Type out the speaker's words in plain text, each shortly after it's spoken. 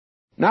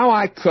Now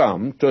I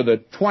come to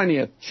the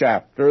 20th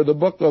chapter of the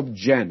book of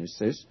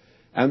Genesis,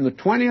 and the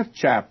 20th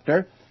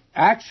chapter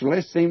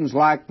actually seems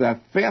like the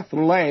fifth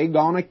leg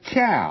on a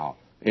cow.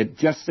 It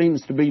just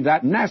seems to be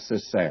that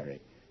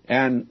necessary.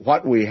 And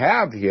what we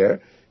have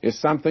here is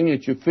something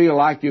that you feel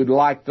like you'd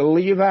like to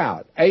leave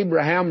out.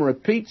 Abraham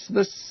repeats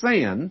the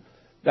sin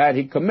that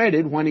he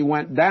committed when he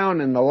went down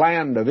in the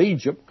land of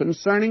Egypt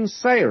concerning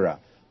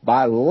Sarah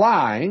by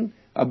lying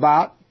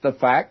about the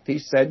fact he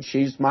said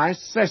she's my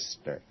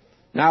sister.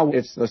 Now,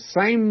 it's the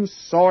same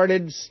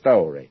sordid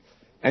story.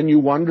 And you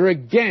wonder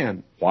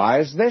again, why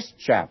is this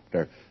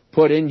chapter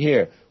put in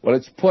here? Well,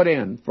 it's put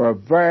in for a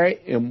very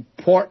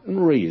important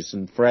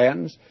reason,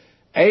 friends.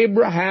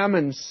 Abraham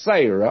and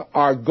Sarah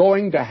are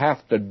going to have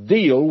to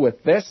deal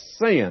with this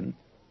sin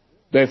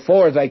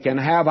before they can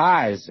have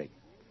Isaac,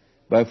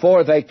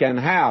 before they can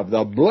have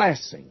the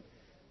blessing.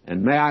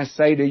 And may I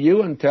say to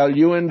you, until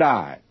you and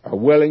I are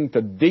willing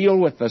to deal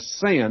with the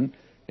sin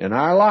in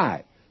our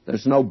life,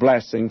 there's no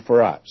blessing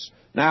for us.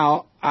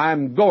 Now,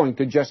 I'm going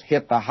to just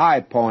hit the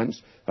high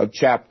points of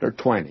chapter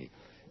 20.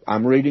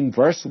 I'm reading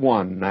verse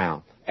 1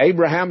 now.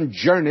 Abraham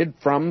journeyed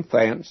from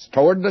thence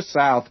toward the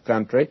south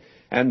country,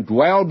 and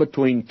dwelled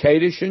between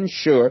Kadesh and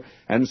Shur,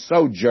 and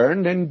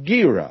sojourned in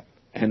Gerar.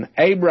 And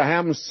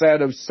Abraham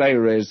said of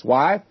Sarah his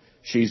wife,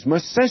 she's my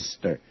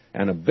sister.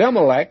 And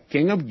Abimelech,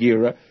 king of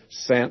Gerar,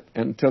 sent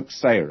and took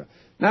Sarah.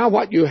 Now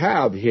what you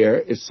have here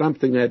is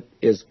something that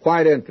is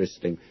quite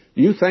interesting.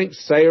 You think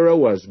Sarah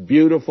was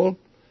beautiful?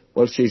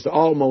 Well, she's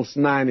almost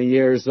 90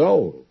 years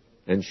old,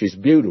 and she's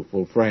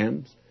beautiful,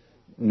 friends.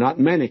 Not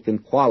many can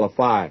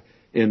qualify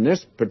in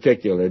this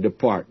particular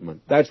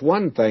department. That's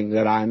one thing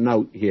that I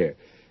note here.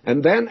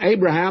 And then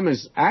Abraham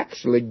is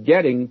actually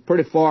getting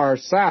pretty far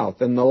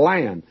south in the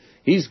land.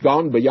 He's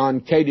gone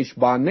beyond Kadesh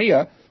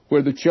Barnea,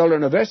 where the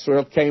children of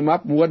Israel came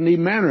up and wouldn't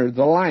even enter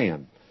the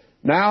land.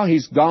 Now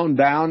he's gone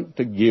down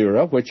to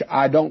Gerar, which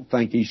I don't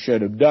think he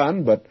should have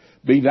done, but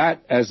be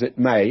that as it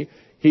may,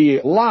 he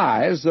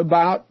lies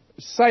about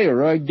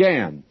Sarah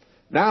again.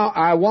 Now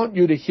I want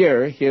you to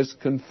hear his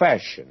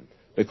confession,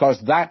 because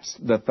that's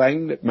the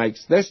thing that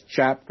makes this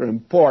chapter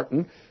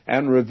important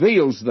and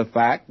reveals the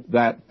fact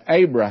that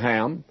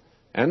Abraham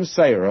and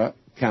Sarah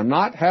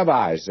cannot have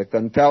Isaac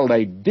until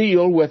they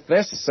deal with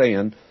this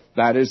sin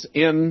that is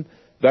in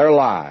their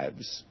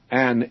lives.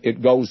 And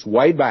it goes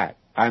way back.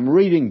 I'm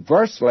reading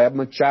verse 11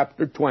 of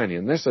chapter 20,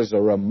 and this is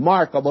a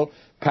remarkable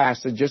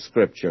passage of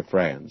Scripture,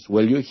 friends.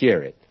 Will you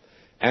hear it?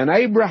 And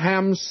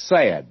Abraham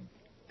said,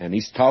 and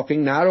he's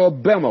talking now to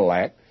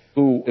Abimelech,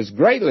 who is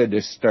greatly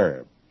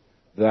disturbed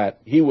that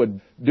he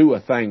would do a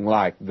thing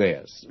like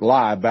this,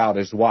 lie about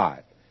his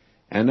wife.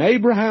 And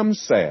Abraham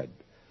said,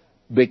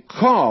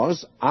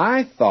 because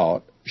I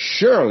thought,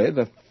 surely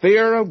the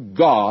fear of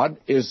God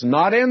is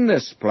not in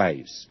this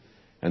place,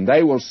 and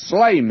they will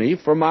slay me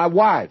for my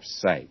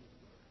wife's sake.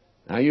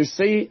 Now you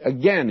see,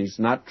 again, he's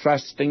not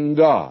trusting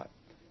God.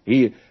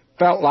 He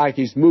felt like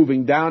he's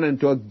moving down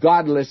into a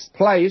godless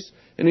place,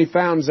 and he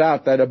finds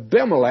out that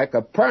Abimelech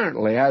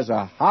apparently has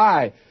a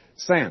high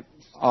sense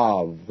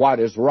of what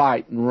is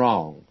right and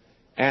wrong.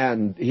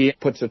 And he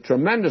puts a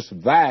tremendous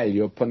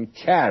value upon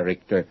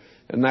character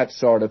and that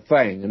sort of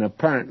thing, and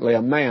apparently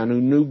a man who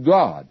knew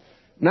God.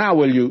 Now,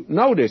 will you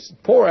notice,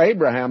 poor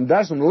Abraham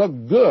doesn't look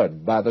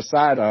good by the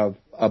side of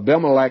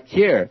Abimelech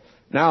here.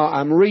 Now,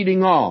 I'm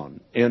reading on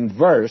in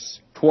verse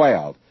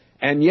 12.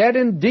 And yet,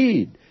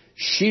 indeed,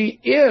 she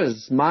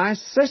is my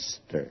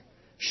sister.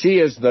 She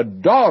is the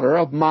daughter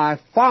of my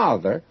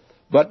father,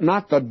 but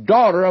not the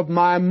daughter of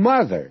my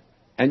mother.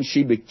 And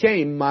she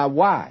became my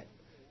wife.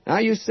 Now,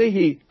 you see,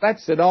 he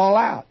lets it all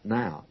out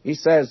now. He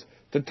says,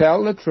 to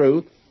tell the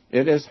truth,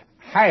 it is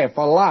half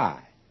a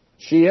lie.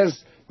 She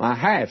is my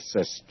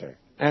half-sister,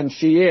 and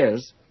she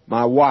is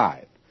my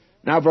wife.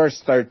 Now,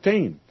 verse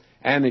 13.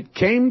 And it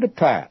came to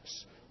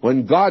pass,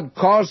 when God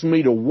caused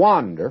me to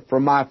wander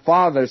from my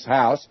father's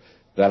house,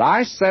 that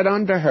I said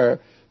unto her,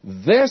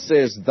 this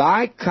is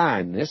thy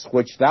kindness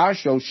which thou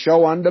shalt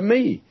show unto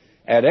me.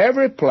 At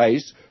every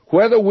place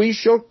whither we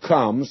shall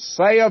come,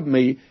 say of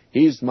me,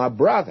 he's my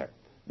brother.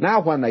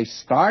 Now, when they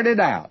started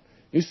out,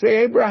 you see,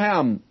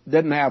 Abraham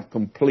didn't have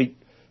complete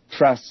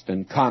trust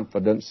and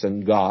confidence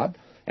in God,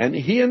 and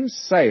he and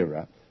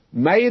Sarah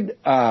made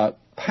a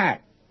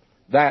pact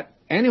that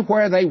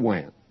anywhere they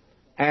went,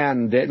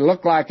 and it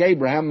looked like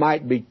Abraham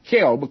might be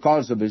killed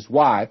because of his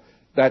wife,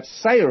 that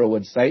Sarah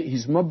would say,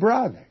 he's my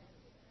brother.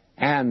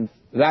 And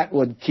that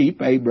would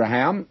keep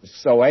Abraham,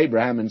 so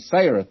Abraham and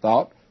Sarah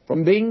thought,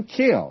 from being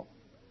killed.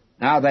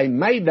 Now, they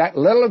made that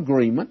little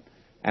agreement,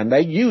 and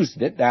they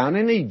used it down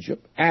in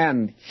Egypt,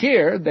 and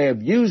here they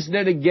have used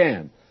it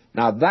again.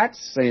 Now, that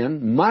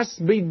sin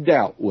must be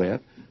dealt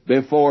with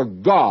before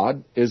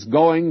God is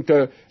going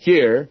to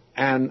hear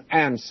and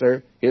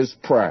answer his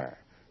prayer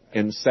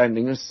in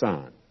sending a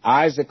son.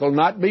 Isaac will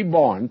not be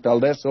born till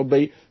this will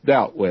be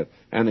dealt with.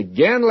 And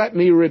again, let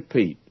me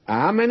repeat,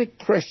 how many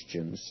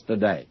Christians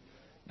today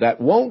that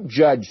won't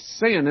judge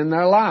sin in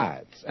their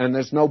lives, and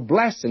there's no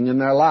blessing in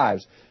their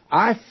lives?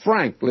 I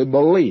frankly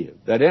believe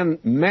that in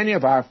many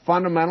of our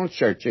fundamental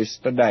churches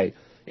today,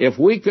 if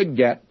we could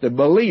get the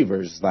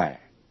believers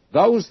there,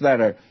 those that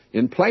are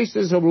in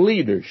places of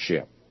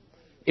leadership,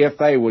 if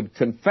they would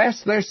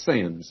confess their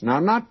sins, now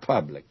not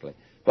publicly,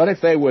 but if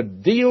they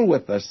would deal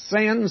with the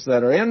sins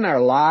that are in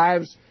their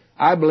lives,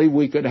 I believe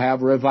we could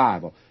have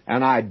revival.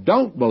 And I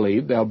don't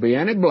believe there'll be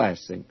any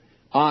blessing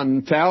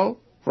until,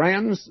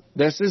 friends,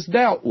 this is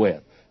dealt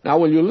with. Now,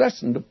 will you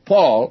listen to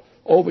Paul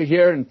over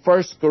here in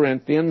 1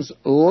 Corinthians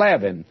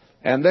 11?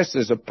 And this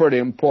is a pretty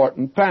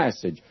important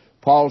passage.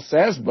 Paul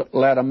says, "But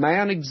let a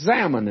man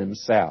examine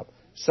himself,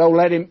 so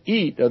let him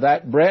eat of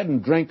that bread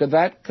and drink of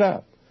that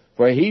cup.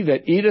 For he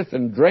that eateth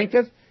and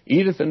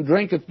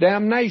drinketh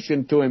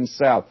damnation to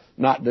himself,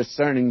 not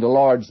discerning the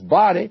Lord's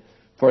body.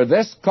 For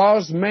this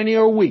cause many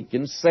are weak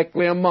and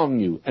sickly among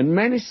you, and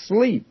many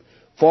sleep.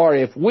 For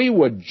if we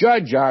would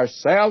judge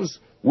ourselves,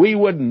 we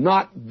would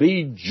not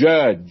be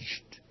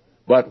judged.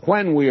 But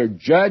when we are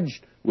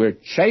judged, we're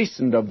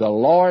chastened of the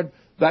Lord,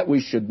 that we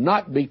should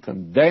not be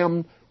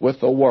condemned with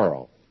the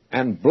world."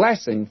 And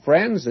blessing,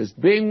 friends, is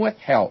being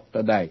withheld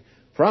today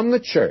from the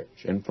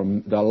church and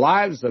from the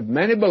lives of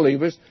many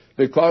believers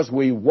because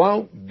we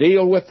won't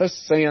deal with the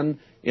sin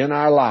in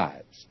our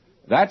lives.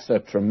 That's a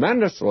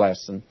tremendous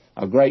lesson,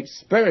 a great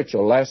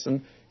spiritual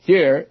lesson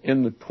here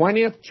in the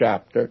 20th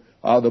chapter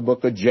of the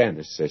book of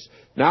Genesis.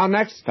 Now,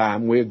 next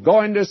time, we're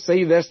going to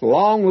see this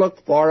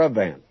long-looked-for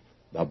event,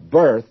 the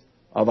birth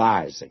of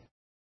Isaac.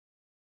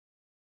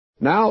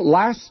 Now,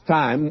 last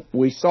time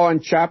we saw in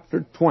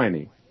chapter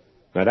 20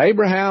 that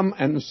Abraham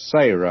and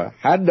Sarah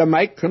had to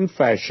make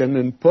confession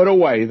and put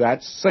away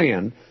that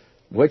sin,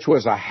 which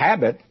was a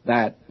habit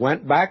that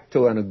went back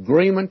to an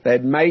agreement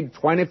they'd made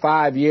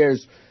 25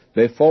 years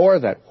before,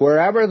 that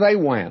wherever they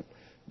went,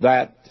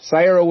 that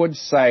Sarah would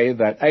say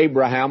that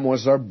Abraham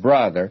was her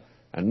brother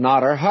and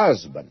not her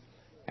husband.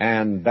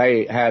 And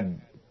they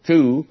had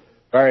two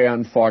very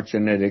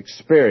unfortunate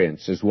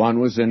experiences. One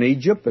was in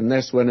Egypt and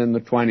this one in the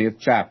 20th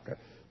chapter.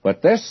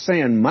 But this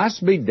sin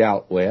must be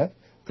dealt with,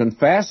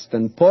 confessed,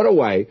 and put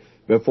away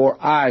before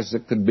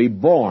Isaac could be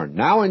born.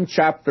 Now in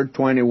chapter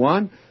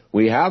 21,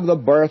 we have the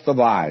birth of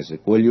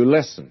Isaac. Will you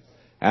listen?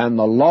 "And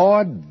the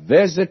Lord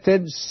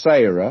visited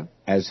Sarah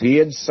as he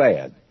had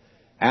said,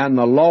 and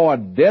the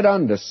Lord did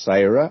unto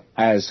Sarah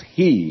as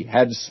he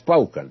had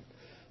spoken.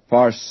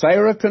 For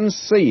Sarah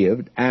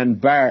conceived and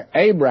bare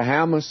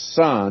Abraham a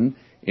son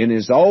in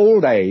his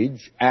old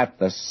age at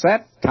the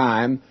set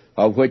time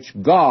of which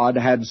God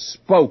had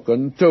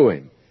spoken to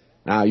him."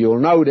 Now you'll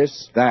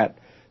notice that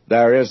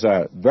there is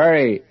a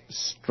very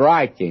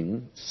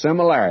striking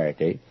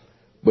similarity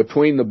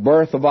between the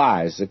birth of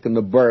Isaac and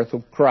the birth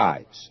of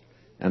Christ.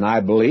 And I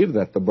believe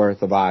that the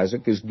birth of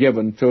Isaac is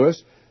given to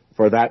us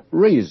for that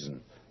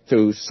reason,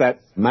 to set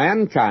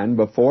mankind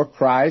before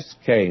Christ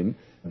came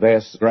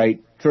this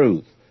great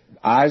truth.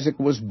 Isaac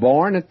was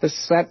born at the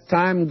set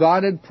time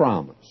God had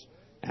promised.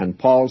 And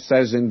Paul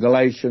says in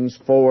Galatians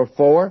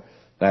 4:4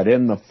 that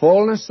in the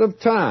fullness of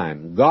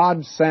time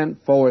God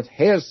sent forth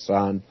his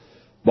Son,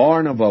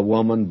 born of a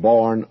woman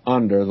born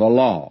under the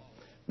law.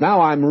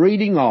 Now I'm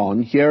reading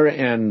on here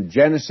in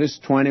Genesis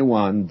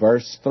 21,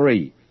 verse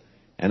 3.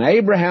 "And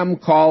Abraham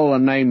called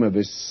the name of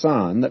his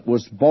son that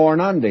was born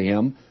unto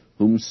him,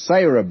 whom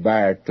Sarah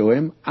bare to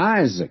him,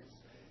 Isaac.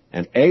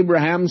 And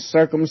Abraham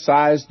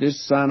circumcised his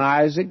son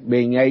Isaac,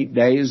 being 8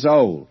 days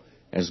old,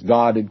 as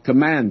God had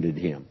commanded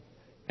him.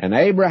 And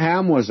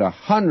Abraham was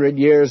 100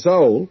 years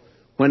old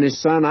when his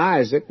son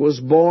Isaac was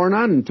born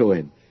unto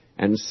him.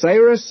 And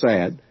Sarah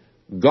said,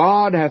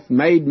 God hath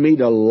made me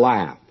to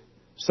laugh,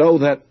 so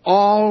that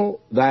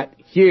all that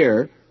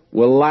hear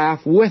will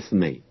laugh with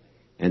me.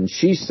 And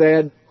she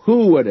said,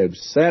 Who would have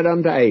said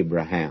unto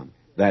Abraham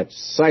that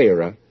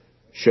Sarah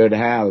should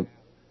have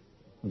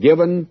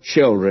given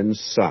children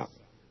suck?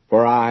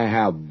 For I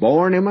have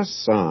borne him a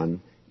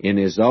son in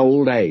his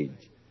old age.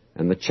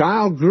 And the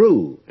child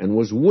grew and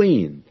was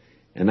weaned.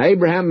 And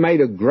Abraham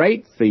made a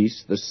great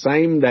feast the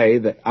same day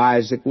that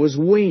Isaac was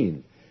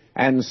weaned.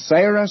 And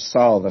Sarah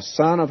saw the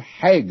son of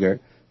Hagar,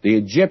 the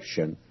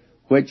Egyptian,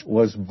 which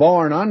was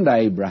born unto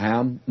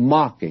Abraham,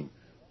 mocking.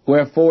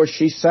 Wherefore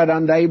she said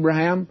unto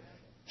Abraham,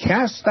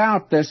 Cast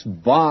out this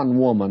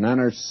bondwoman and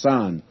her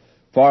son,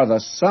 for the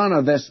son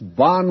of this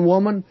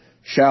bondwoman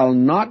shall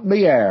not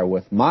be heir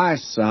with my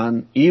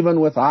son, even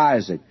with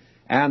Isaac.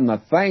 And the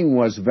thing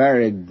was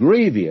very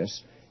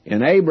grievous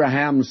in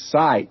Abraham's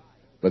sight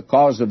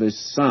because of his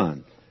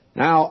son.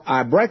 Now,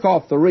 I break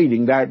off the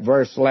reading there at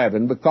verse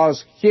 11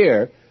 because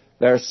here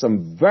there's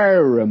some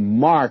very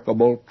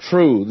remarkable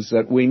truths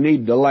that we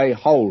need to lay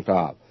hold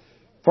of.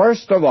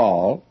 First of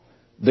all,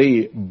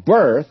 the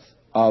birth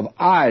of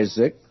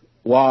Isaac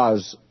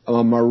was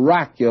a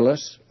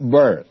miraculous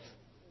birth.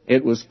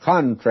 It was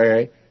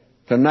contrary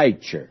to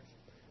nature.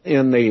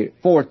 In the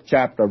 4th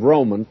chapter of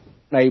Romans,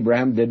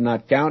 Abraham did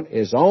not count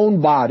his own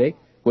body,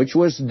 which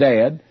was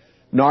dead,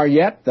 nor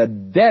yet the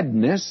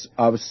deadness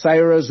of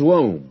Sarah's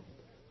womb.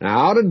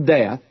 Now, out of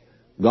death,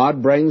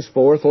 God brings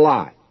forth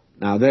life.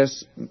 Now,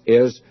 this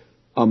is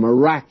a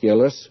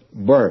miraculous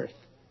birth.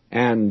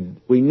 And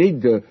we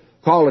need to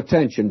call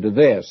attention to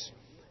this,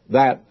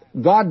 that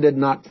God did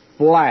not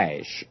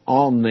flash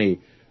on the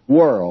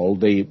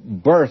world the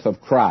birth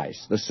of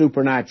Christ, the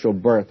supernatural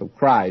birth of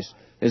Christ,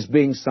 as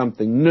being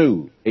something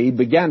new. He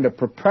began to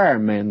prepare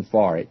men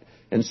for it.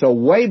 And so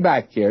way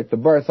back here at the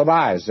birth of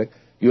Isaac,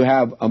 you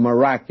have a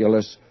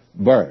miraculous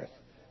birth.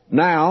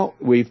 Now,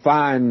 we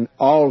find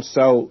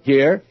also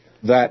here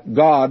that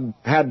God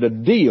had to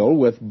deal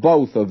with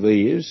both of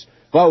these,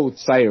 both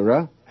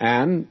Sarah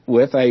and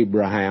with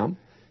Abraham.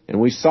 And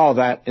we saw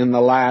that in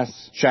the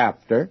last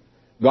chapter.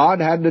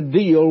 God had to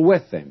deal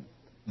with them.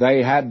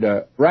 They had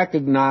to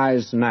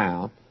recognize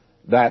now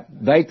that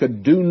they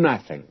could do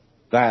nothing,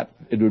 that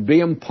it would be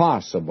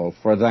impossible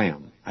for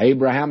them.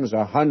 Abraham's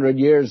 100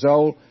 years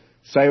old,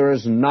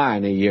 Sarah's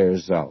 90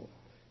 years old.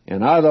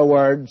 In other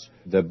words,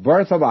 the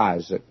birth of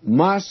Isaac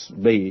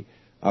must be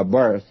a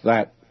birth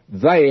that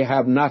they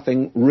have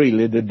nothing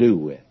really to do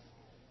with.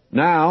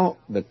 Now,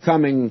 the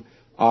coming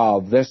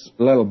of this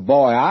little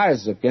boy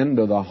Isaac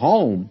into the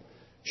home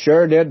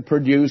sure did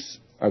produce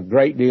a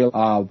great deal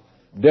of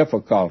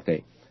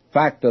difficulty.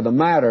 Fact of the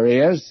matter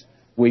is,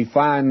 we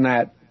find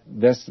that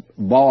this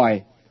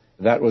boy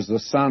that was the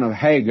son of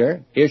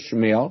Hagar,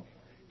 Ishmael,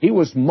 he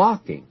was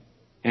mocking.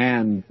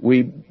 And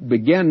we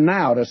begin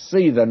now to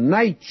see the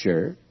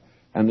nature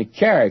and the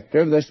character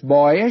of this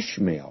boy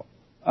Ishmael.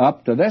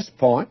 Up to this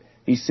point,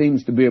 he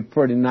seems to be a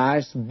pretty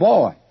nice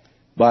boy.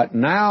 But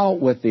now,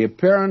 with the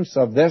appearance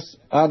of this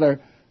other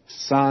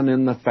son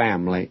in the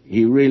family,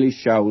 he really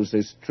shows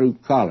his true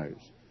colors.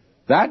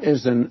 That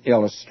is an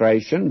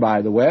illustration,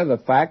 by the way, of the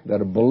fact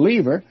that a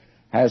believer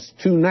has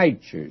two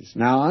natures.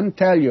 Now,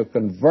 until you're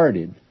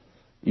converted,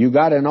 you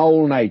got an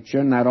old nature,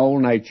 and that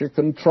old nature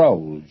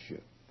controls you.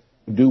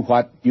 Do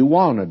what you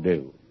want to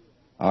do.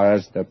 Or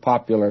as the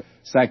popular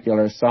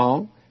secular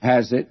song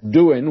has it,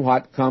 doing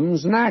what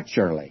comes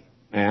naturally.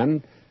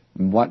 And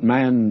what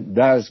man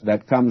does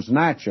that comes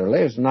naturally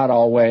is not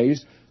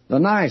always the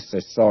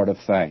nicest sort of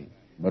thing.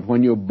 But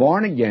when you're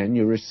born again,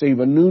 you receive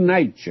a new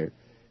nature.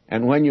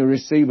 And when you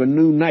receive a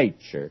new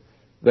nature,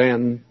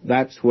 then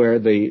that's where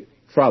the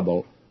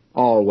trouble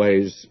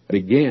always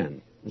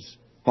begins.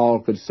 Paul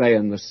could say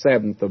in the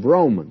 7th of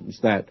Romans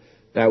that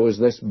there was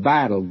this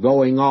battle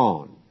going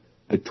on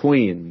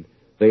between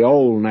the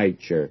old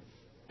nature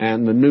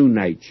and the new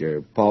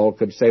nature. Paul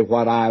could say,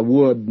 what I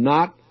would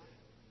not,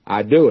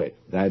 I do it.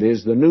 That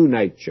is, the new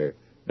nature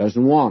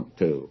doesn't want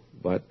to,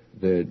 but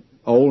the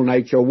old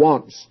nature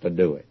wants to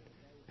do it.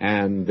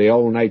 And the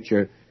old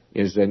nature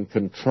is in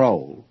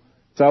control.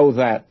 So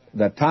that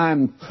the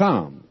time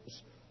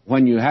comes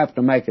when you have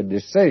to make a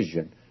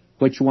decision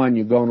which one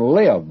you're going to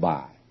live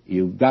by.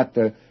 You've got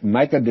to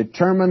make a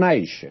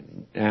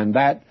determination, and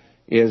that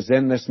is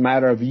in this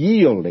matter of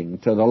yielding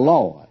to the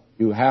Lord.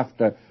 You have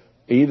to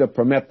either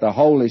permit the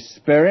Holy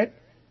Spirit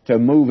to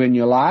move in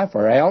your life,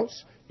 or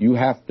else you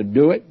have to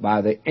do it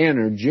by the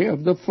energy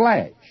of the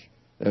flesh.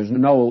 There's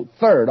no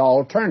third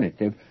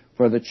alternative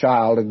for the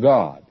child of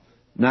God.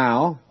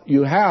 Now,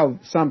 you have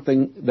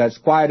something that's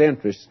quite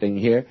interesting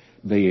here.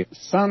 The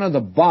son of the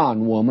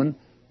bondwoman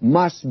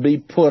must be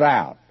put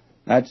out.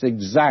 That's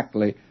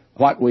exactly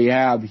what we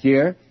have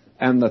here.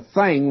 And the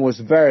thing was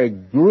very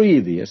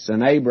grievous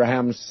in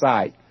Abraham's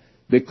sight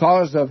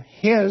because of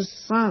his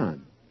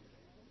son.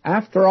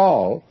 After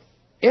all,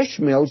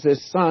 Ishmael's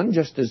his son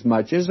just as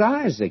much as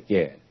Isaac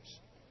is,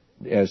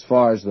 as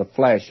far as the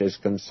flesh is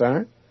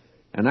concerned.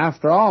 And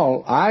after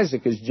all,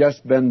 Isaac has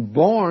just been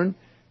born.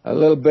 A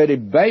little bitty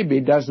baby,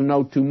 doesn't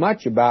know too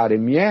much about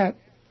him yet.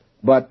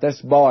 But this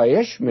boy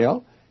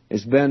Ishmael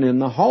has been in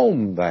the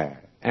home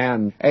there,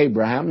 and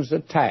Abraham's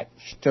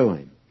attached to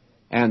him.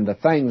 And the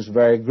thing's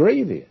very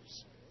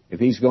grievous if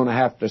he's going to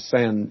have to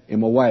send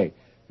him away.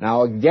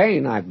 Now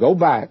again, I go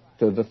back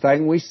to the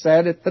thing we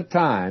said at the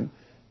time,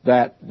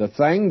 that the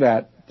thing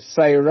that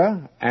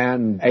Sarah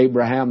and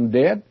Abraham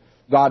did,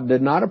 God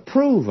did not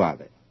approve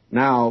of it.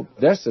 Now,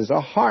 this is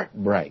a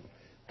heartbreak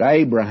to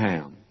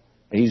Abraham.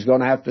 He's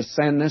going to have to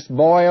send this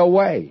boy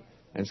away.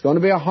 And it's going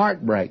to be a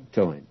heartbreak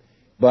to him.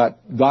 But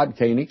God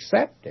can't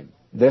accept him.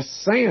 This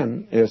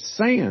sin is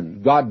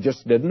sin. God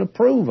just didn't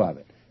approve of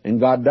it. And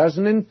God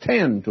doesn't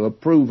intend to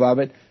approve of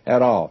it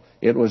at all.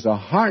 It was a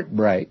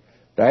heartbreak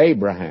to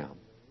Abraham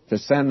to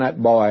send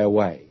that boy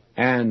away.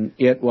 And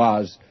it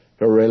was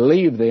to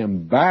relieve the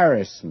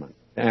embarrassment.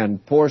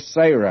 And poor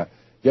Sarah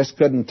just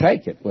couldn't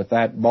take it with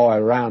that boy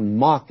around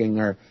mocking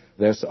her,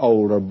 this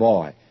older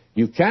boy.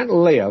 You can't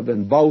live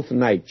in both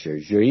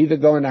natures. You're either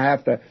going to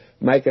have to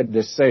make a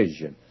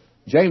decision.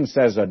 James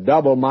says a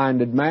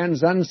double-minded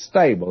man's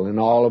unstable in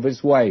all of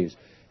his ways.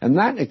 And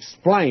that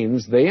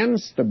explains the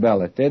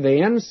instability, the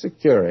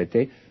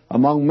insecurity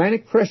among many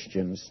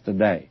Christians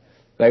today.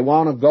 They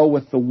want to go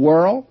with the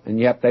world, and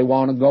yet they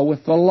want to go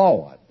with the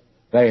Lord.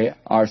 They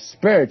are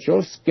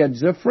spiritual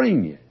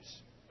schizophrenias.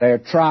 They're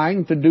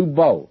trying to do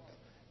both,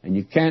 and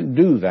you can't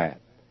do that.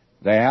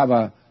 They have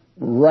a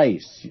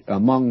race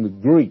among the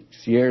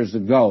Greeks years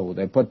ago.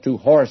 They put two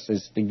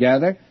horses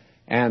together,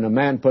 and a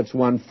man puts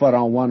one foot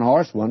on one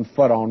horse, one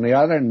foot on the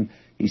other, and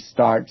he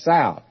starts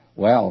out.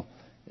 Well,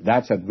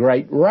 That's a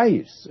great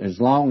race as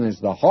long as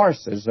the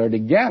horses are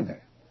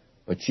together.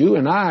 But you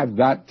and I have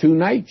got two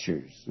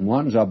natures.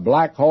 One's a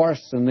black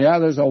horse and the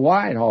other's a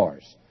white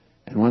horse.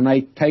 And when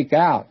they take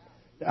out,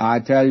 I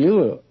tell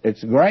you,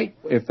 it's great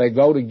if they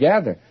go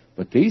together.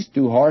 But these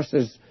two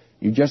horses,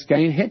 you just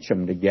can't hitch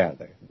them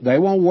together. They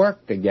won't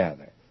work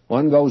together.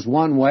 One goes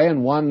one way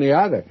and one the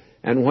other.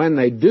 And when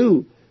they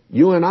do,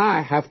 you and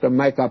I have to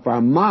make up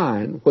our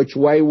mind which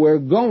way we're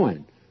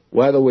going,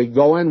 whether we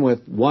go in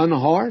with one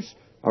horse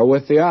or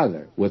with the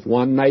other, with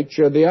one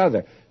nature or the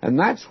other. And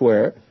that's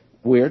where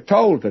we're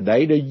told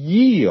today to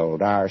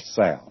yield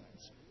ourselves.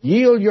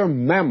 Yield your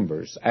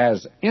members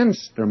as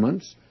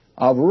instruments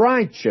of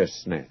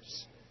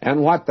righteousness.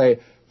 And what the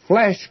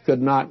flesh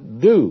could not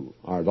do,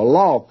 or the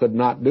law could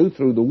not do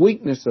through the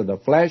weakness of the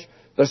flesh,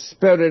 the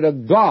Spirit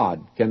of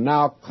God can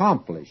now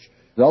accomplish.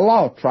 The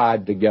law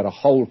tried to get a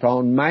hold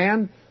on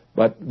man,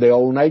 but the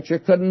old nature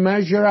couldn't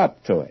measure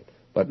up to it.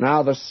 But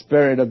now the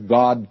Spirit of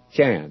God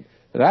can.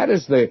 That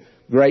is the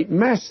great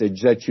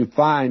message that you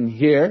find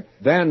here.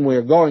 Then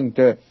we're going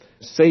to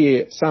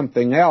see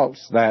something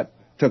else that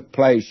took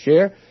place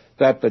here,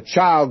 that the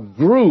child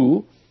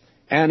grew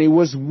and he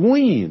was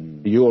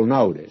weaned, you'll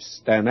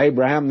notice. And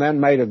Abraham then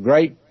made a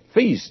great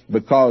feast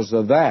because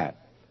of that.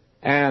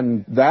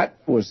 And that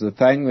was the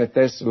thing that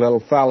this little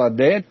fella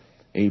did.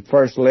 He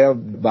first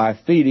lived by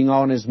feeding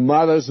on his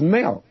mother's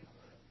milk.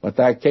 But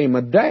there came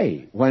a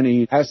day when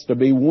he has to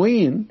be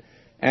weaned.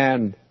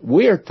 And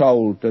we're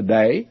told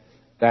today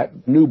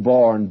that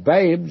newborn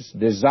babes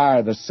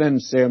desire the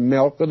sincere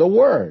milk of the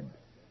Word.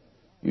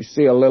 You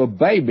see a little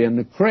baby in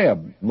the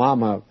crib,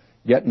 Mama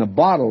getting a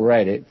bottle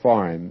ready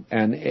for him,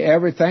 and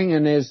everything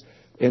in his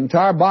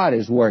entire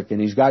body's working.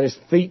 He's got his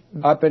feet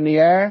up in the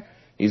air,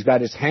 he's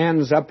got his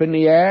hands up in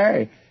the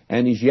air,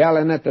 and he's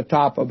yelling at the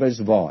top of his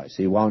voice.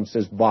 He wants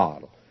his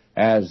bottle.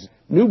 As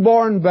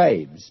newborn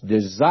babes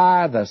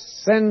desire the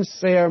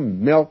sincere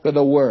milk of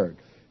the Word,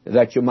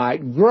 that you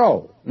might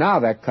grow. Now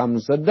there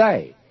comes a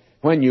day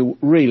when you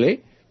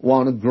really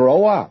want to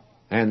grow up.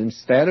 And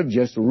instead of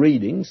just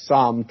reading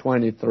Psalm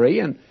 23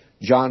 and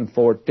John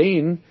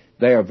 14,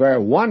 they are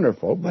very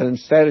wonderful, but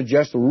instead of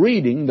just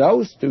reading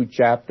those two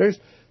chapters,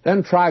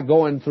 then try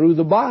going through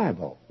the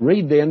Bible.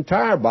 Read the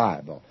entire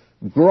Bible.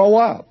 Grow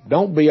up.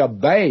 Don't be a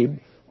babe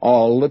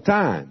all the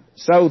time.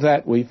 So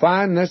that we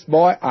find this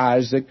boy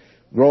Isaac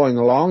growing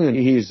along, and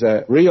he's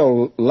a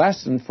real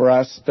lesson for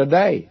us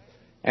today.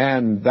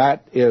 And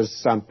that is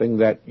something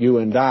that you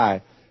and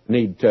I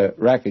need to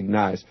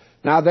recognize.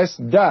 Now, this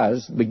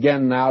does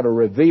begin now to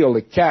reveal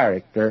the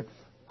character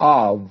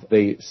of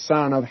the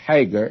son of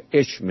Hagar,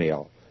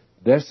 Ishmael.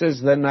 This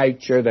is the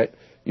nature that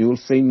you'll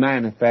see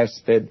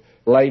manifested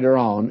later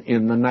on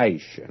in the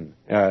nation.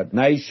 A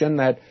nation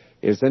that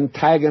is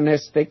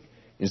antagonistic,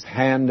 his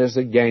hand is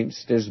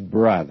against his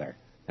brother.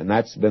 And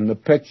that's been the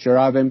picture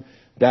of him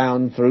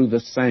down through the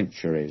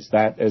centuries.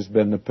 That has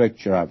been the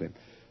picture of him.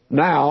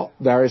 Now,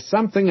 there is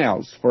something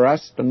else for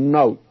us to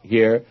note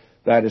here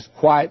that is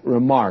quite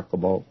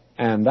remarkable,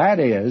 and that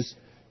is,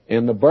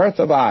 in the birth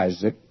of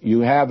Isaac,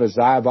 you have, as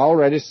I've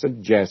already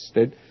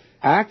suggested,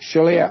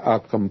 actually a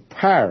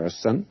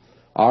comparison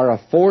or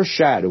a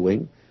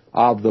foreshadowing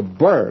of the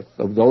birth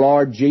of the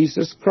Lord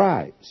Jesus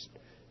Christ.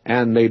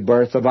 And the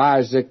birth of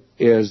Isaac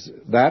is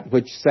that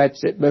which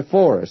sets it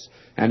before us.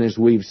 And as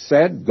we've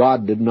said,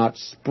 God did not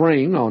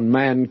spring on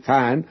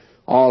mankind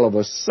all of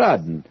a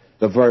sudden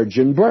the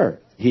virgin birth.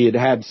 He had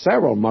had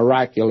several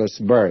miraculous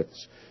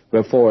births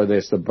before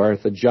this. The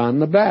birth of John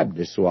the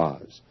Baptist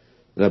was.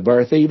 The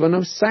birth even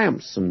of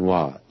Samson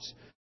was.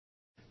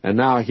 And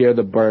now here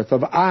the birth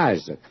of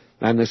Isaac.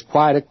 And there's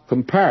quite a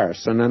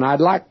comparison. And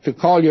I'd like to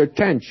call your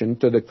attention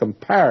to the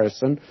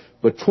comparison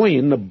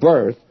between the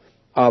birth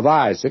of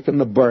Isaac and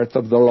the birth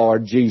of the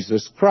Lord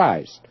Jesus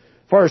Christ.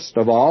 First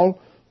of all,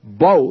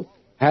 both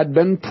had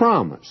been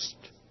promised.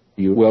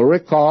 You will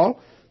recall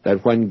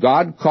that when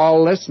God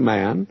called this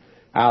man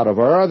out of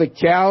Ur of the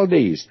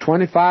Chaldees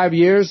 25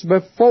 years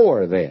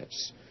before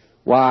this,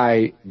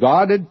 why,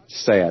 God had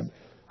said,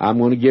 I'm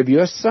going to give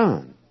you a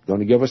son. I'm going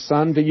to give a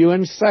son to you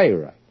and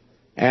Sarah.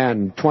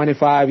 And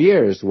 25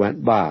 years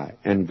went by,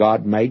 and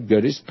God made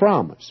good his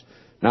promise.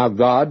 Now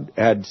God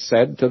had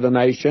said to the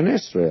nation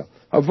Israel,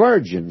 a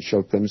virgin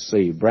shall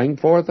conceive, bring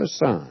forth a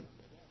son.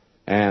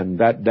 And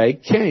that day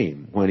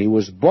came when he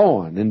was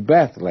born in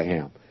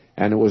Bethlehem,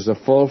 and it was a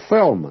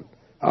fulfillment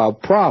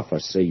of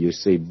prophecy, you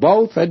see.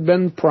 Both had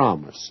been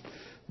promised.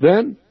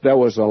 Then there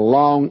was a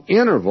long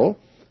interval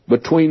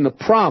between the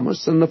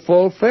promise and the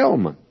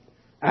fulfillment.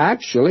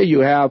 Actually, you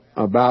have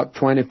about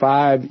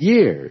 25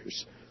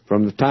 years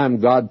from the time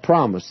God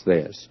promised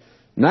this.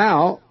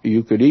 Now,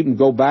 you could even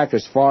go back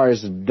as far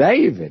as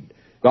David.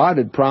 God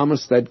had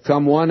promised there'd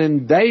come one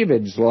in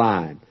David's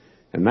line,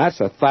 and that's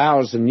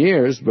 1,000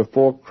 years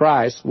before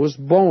Christ was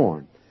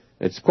born.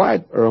 It's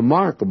quite a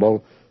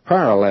remarkable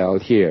parallel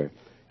here.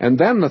 And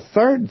then the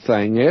third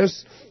thing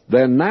is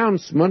the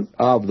announcement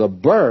of the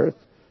birth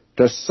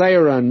to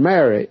Sarah and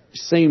Mary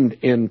seemed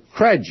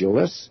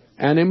incredulous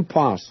and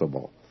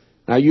impossible.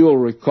 Now, you'll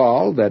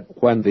recall that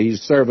when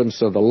these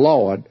servants of the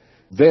Lord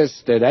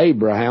visited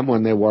Abraham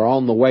when they were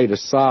on the way to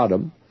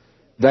Sodom,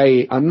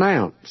 they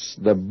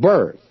announced the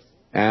birth,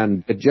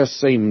 and it just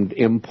seemed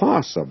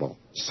impossible.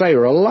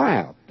 Sarah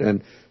laughed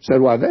and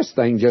said, well, this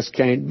thing just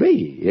can't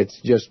be.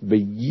 It's just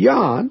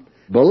beyond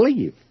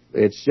belief.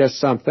 It's just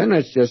something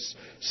that just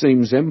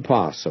seems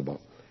impossible.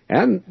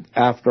 And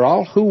after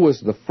all, who was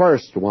the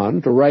first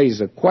one to raise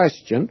a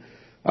question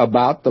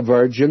about the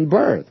virgin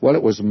birth? Well,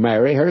 it was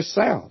Mary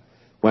herself.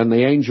 When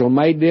the angel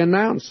made the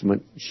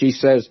announcement, she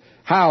says,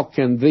 how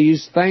can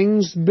these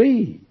things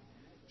be,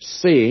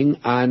 seeing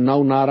I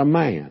know not a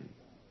man?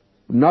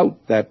 Note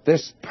that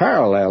this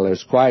parallel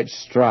is quite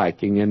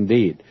striking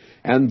indeed.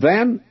 And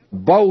then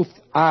both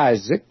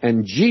Isaac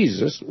and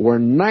Jesus were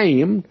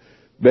named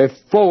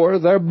before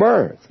their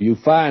birth. You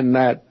find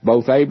that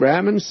both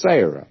Abraham and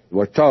Sarah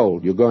were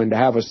told, you're going to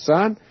have a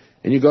son,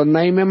 and you're going to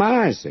name him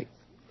Isaac.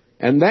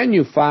 And then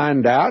you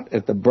find out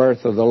at the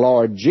birth of the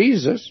Lord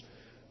Jesus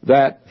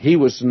that he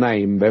was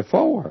named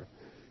before.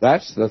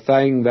 That's the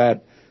thing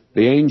that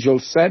the angel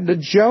said to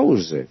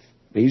Joseph.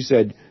 He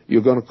said,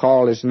 you're going to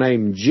call his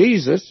name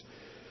Jesus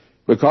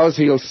because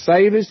he'll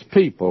save his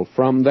people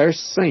from their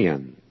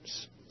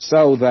sins.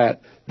 So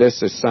that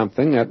this is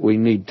something that we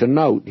need to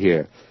note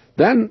here.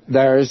 Then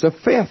there is a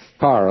fifth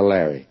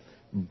corollary.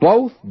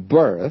 Both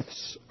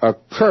births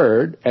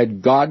occurred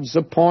at God's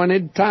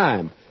appointed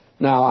time.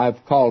 Now,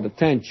 I've called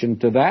attention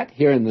to that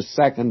here in the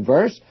second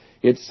verse.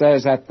 It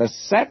says, at the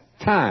set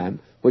time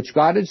which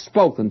God had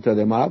spoken to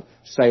them of,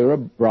 Sarah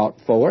brought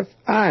forth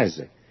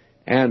Isaac.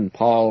 And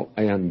Paul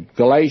in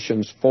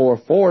Galatians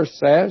 4:4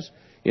 says,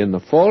 in the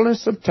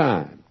fullness of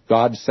time,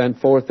 God sent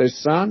forth his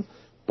son,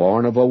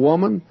 born of a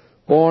woman,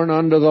 born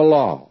under the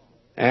law.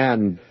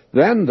 And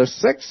then the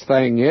sixth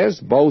thing is,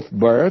 both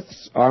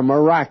births are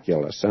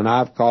miraculous, and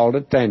I've called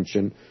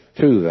attention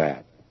to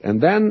that. And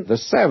then the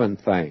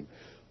seventh thing,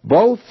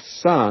 both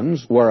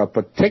sons were a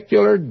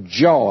particular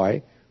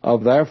joy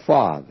of their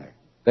father.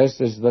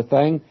 This is the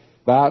thing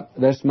about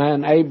this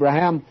man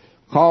Abraham,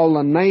 called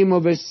the name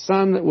of his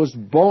son that was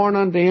born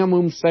unto him,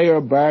 whom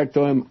Sarah bare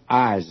to him,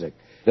 Isaac.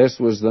 This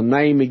was the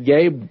name he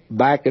gave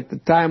back at the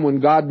time when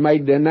God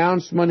made the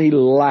announcement. He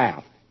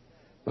laughed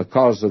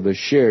because of the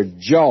sheer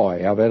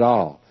joy of it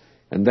all.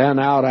 And then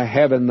out of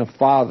heaven the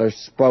Father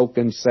spoke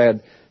and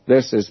said,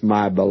 this is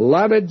my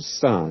beloved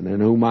Son,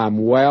 in whom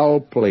I'm well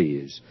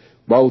pleased.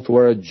 Both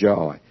were a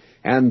joy.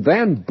 And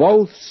then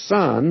both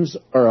sons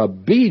are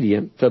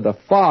obedient to the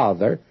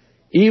Father,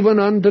 even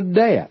unto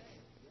death.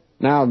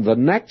 Now, the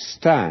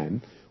next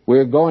time,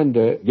 we're going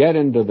to get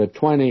into the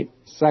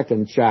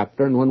 22nd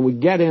chapter, and when we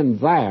get in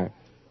there,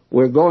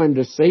 we're going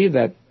to see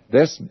that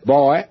this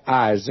boy,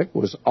 Isaac,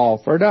 was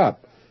offered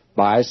up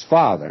by his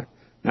father.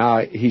 Now,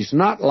 he's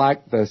not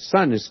like the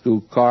Sunday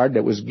school card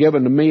that was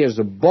given to me as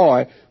a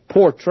boy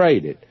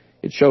portrayed it.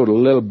 It showed a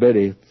little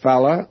bitty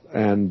fella,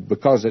 and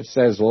because it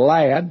says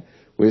lad,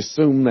 we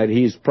assume that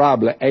he's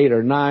probably 8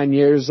 or 9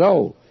 years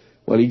old.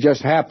 Well, he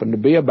just happened to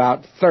be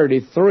about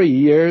 33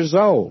 years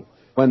old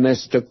when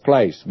this took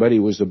place. But he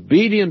was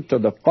obedient to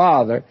the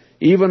Father,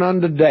 even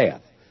unto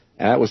death.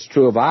 And that was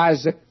true of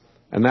Isaac,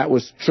 and that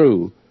was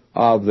true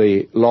of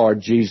the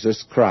Lord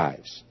Jesus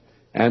Christ.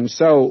 And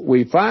so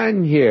we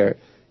find here,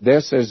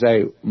 this is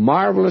a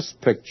marvelous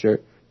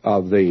picture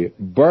of the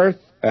birth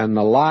and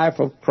the life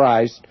of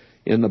Christ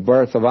in the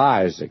birth of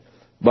Isaac.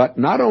 But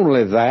not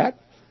only that,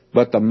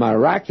 but the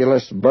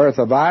miraculous birth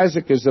of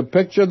Isaac is a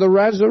picture of the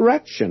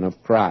resurrection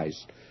of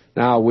Christ.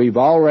 Now, we've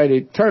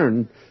already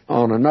turned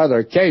on another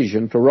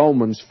occasion to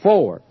Romans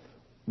 4.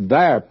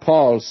 There,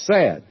 Paul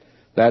said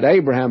that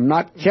Abraham,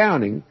 not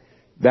counting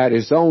that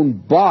his own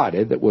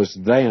body that was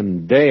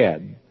then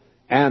dead,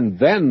 and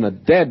then the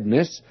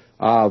deadness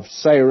of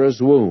Sarah's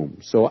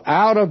womb. So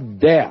out of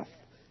death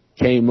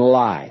came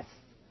life.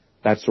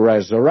 That's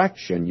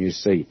resurrection, you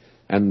see.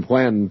 And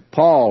when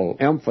Paul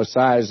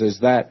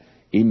emphasizes that,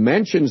 he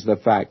mentions the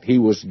fact he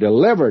was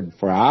delivered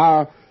for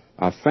our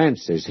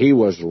offenses. He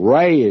was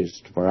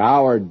raised for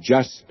our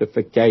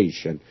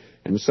justification.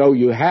 And so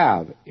you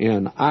have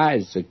in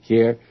Isaac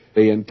here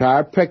the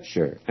entire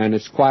picture. And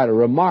it's quite a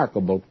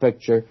remarkable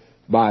picture,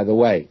 by the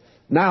way.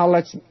 Now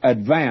let's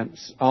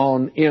advance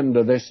on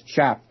into this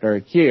chapter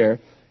here,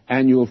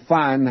 and you'll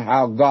find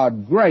how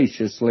God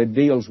graciously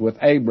deals with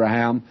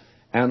Abraham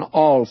and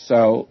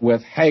also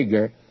with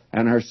Hagar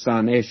and her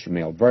son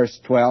Ishmael. Verse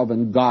 12,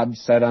 and God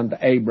said unto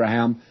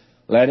Abraham,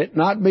 let it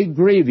not be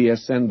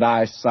grievous in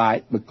thy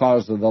sight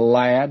because of the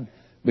lad,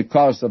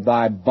 because of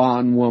thy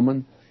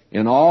bondwoman.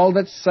 In all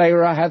that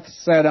Sarah hath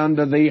said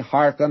unto thee,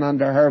 hearken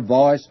unto her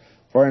voice,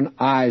 for in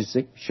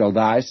Isaac shall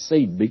thy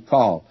seed be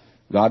called.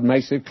 God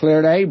makes it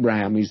clear to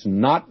Abraham he's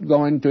not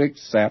going to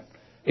accept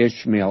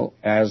Ishmael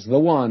as the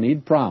one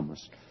he'd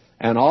promised.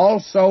 And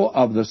also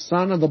of the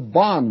son of the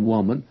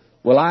bondwoman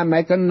will I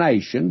make a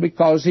nation,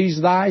 because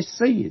he's thy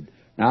seed.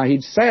 Now,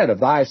 he'd said, of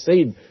thy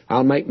seed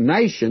I'll make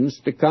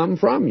nations to come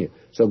from you.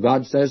 So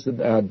God says that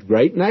a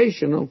great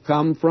nation will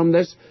come from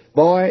this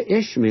boy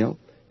Ishmael.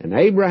 And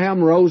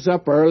Abraham rose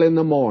up early in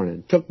the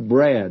morning, took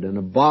bread and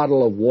a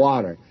bottle of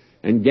water,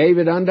 and gave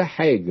it unto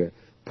Hagar,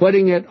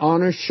 putting it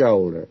on her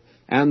shoulder,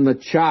 and the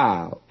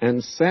child,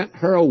 and sent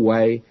her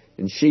away,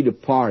 and she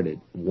departed,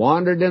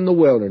 wandered in the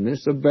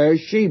wilderness of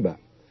Beersheba.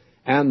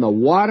 And the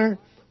water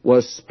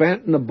was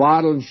spent in the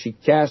bottle, and she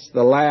cast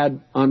the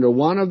lad under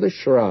one of the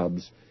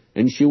shrubs,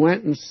 and she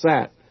went and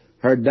sat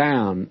her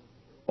down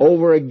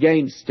over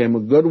against him a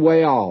good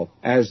way off,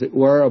 as it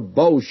were a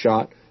bow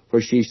shot,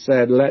 for she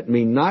said, Let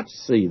me not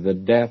see the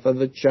death of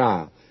the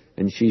child.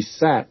 And she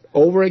sat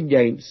over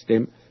against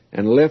him,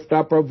 and lifted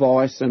up her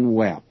voice and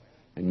wept.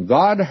 And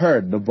God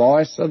heard the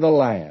voice of the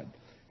lad.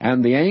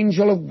 And the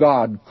angel of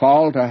God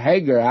called to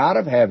Hagar out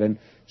of heaven,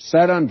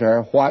 said unto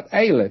her, What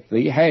aileth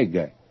thee,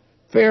 Hagar?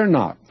 Fear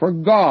not, for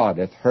God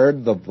hath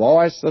heard the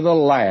voice of the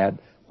lad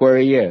where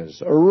he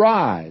is.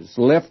 Arise,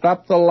 lift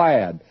up the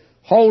lad,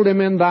 hold him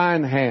in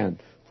thine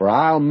hand, for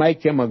I'll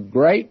make him a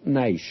great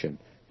nation.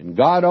 And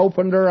God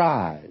opened her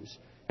eyes,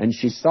 and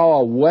she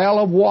saw a well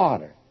of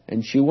water.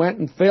 And she went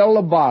and filled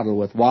the bottle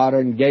with water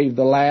and gave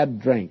the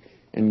lad drink.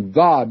 And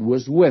God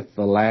was with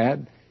the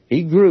lad.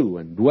 He grew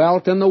and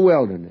dwelt in the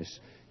wilderness.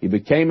 He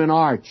became an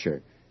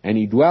archer, and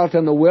he dwelt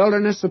in the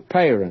wilderness of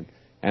Paran.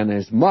 And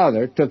his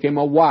mother took him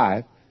a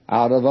wife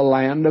out of the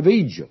land of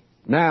Egypt.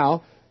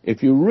 Now,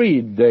 if you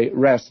read the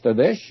rest of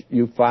this,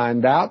 you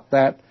find out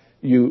that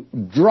you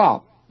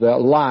drop the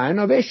line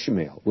of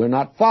Ishmael. We're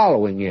not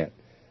following it.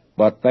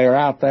 But they're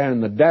out there in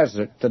the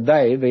desert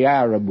today. The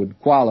Arab would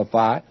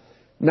qualify.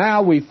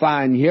 Now we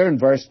find here in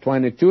verse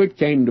 22, it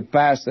came to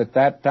pass at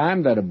that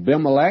time that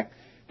Abimelech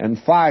and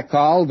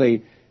Phicol,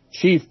 the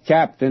chief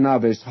captain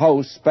of his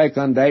host, spake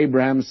unto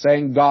Abraham,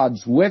 saying,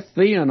 God's with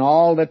thee in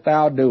all that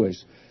thou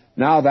doest.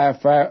 Now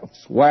therefore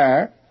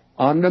swear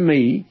unto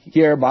me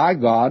here by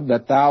God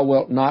that thou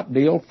wilt not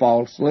deal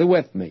falsely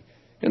with me.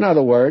 In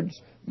other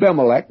words,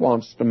 Abimelech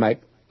wants to make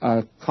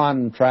a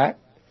contract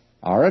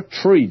or a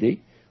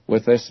treaty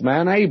with this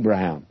man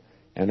Abraham.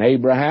 And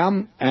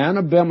Abraham and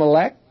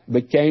Abimelech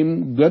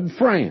became good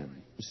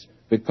friends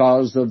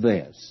because of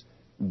this.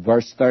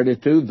 Verse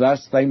 32,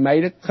 Thus they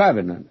made a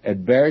covenant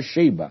at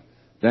Beersheba.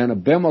 Then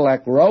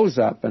Abimelech rose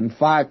up, and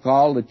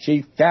Phicol, the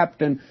chief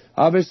captain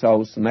of his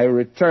host, and they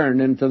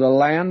returned into the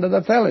land of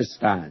the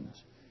Philistines.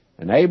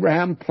 And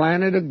Abraham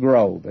planted a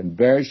grove in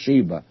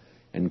Beersheba,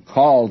 and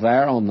called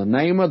there on the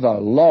name of the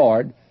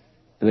Lord,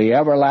 the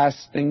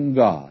everlasting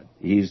God.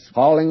 He's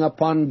calling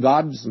upon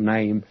God's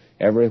name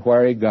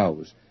everywhere he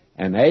goes.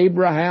 And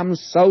Abraham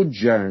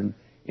sojourned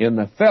in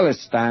the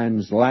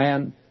Philistines'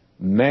 land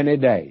many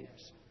days.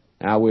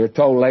 Now, we're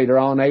told later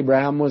on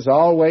Abraham was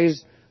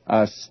always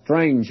a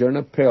stranger and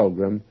a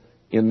pilgrim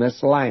in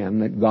this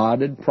land that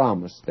God had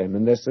promised him.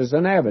 And this is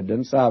an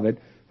evidence of it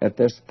at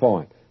this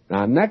point.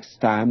 Now,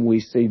 next time we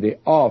see the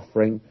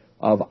offering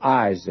of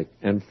Isaac.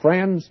 And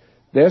friends,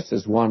 this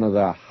is one of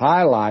the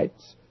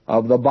highlights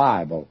of the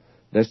Bible,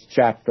 this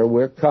chapter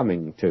we're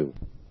coming to.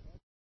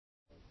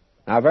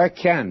 Now, very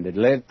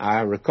candidly,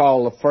 I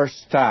recall the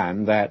first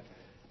time that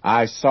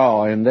I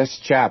saw in this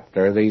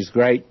chapter these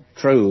great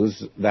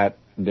truths that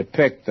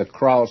depict the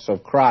cross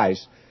of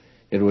Christ.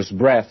 It was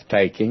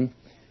breathtaking,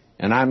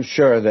 and I'm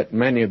sure that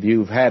many of you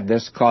have had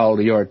this call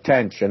to your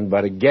attention,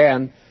 but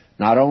again,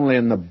 not only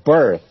in the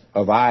birth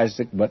of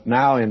Isaac, but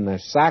now in the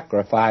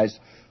sacrifice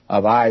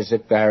of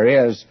Isaac,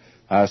 there is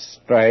a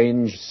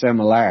strange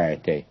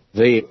similarity.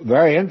 The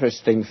very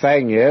interesting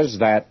thing is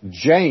that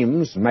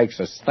James makes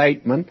a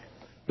statement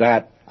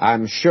that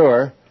I'm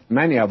sure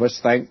many of us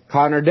think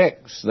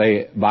contradicts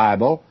the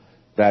Bible,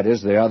 that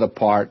is the other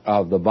part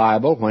of the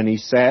Bible, when he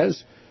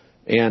says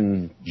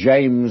in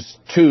James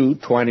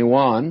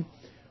 2:21,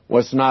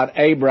 Was not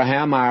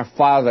Abraham our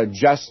father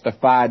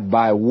justified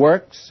by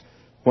works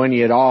when he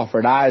had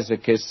offered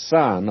Isaac his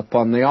son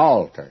upon the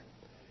altar?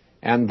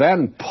 And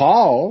then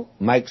Paul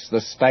makes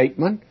the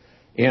statement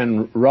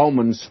in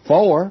Romans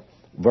 4,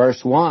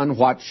 verse 1,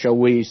 What shall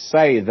we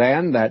say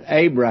then that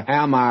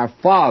Abraham our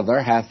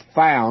father hath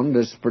found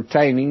as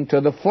pertaining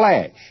to the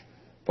flesh?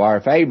 For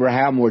if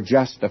Abraham were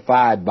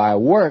justified by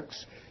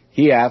works,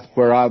 he hath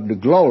whereof to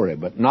glory,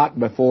 but not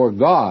before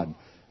God.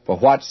 For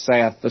what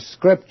saith the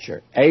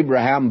Scripture?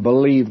 Abraham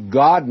believed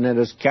God, and it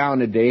is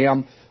counted to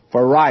him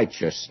for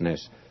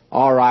righteousness.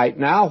 All right,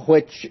 now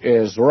which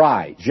is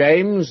right,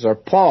 James or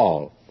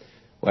Paul?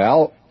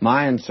 Well,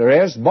 my answer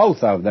is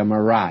both of them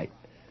are right.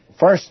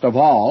 First of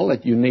all,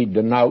 that you need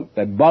to note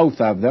that both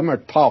of them are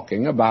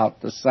talking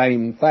about the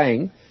same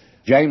thing.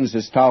 James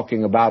is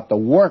talking about the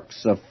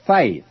works of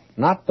faith,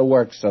 not the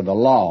works of the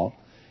law.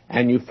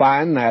 And you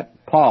find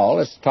that Paul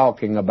is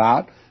talking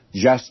about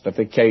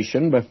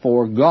justification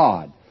before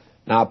God.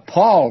 Now,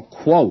 Paul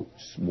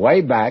quotes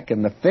way back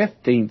in the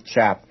 15th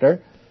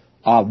chapter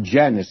of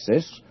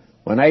Genesis,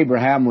 when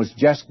Abraham was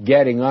just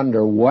getting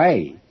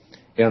underway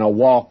in a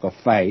walk of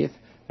faith,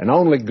 and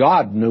only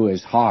God knew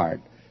his heart.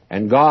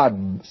 And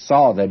God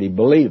saw that he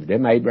believed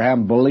him.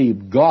 Abraham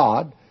believed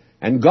God,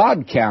 and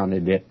God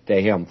counted it to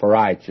him for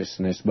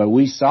righteousness. But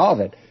we saw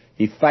that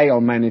he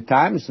failed many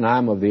times, and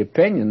I'm of the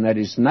opinion that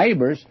his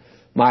neighbors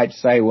might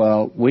say,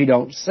 well, we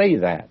don't see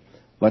that.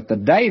 But the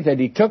day that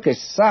he took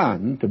his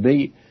son to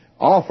be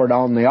offered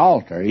on the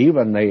altar,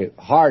 even the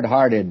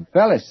hard-hearted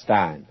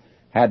Philistine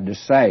had to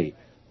say,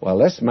 well,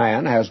 this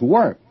man has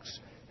works.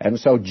 And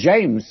so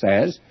James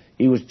says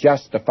he was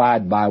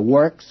justified by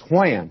works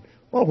when?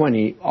 Well, when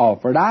he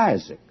offered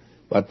Isaac.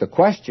 But the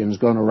question's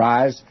going to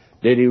rise,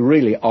 did he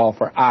really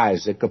offer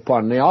Isaac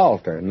upon the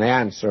altar? And the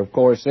answer, of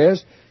course,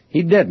 is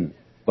he didn't.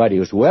 But he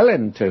was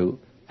willing to,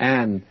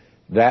 and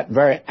that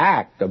very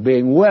act of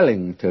being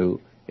willing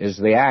to is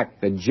the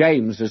act that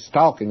James is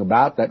talking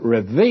about that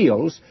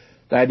reveals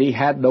that he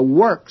had the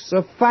works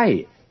of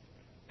faith.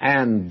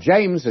 And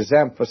James is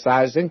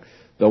emphasizing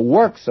the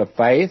works of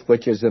faith,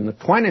 which is in the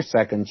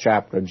 22nd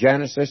chapter of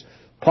Genesis.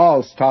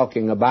 Paul's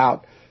talking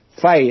about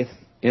faith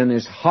in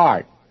his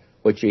heart,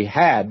 which he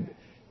had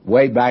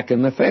way back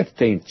in the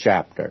 15th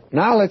chapter.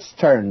 Now let's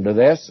turn to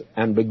this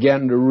and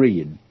begin to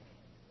read.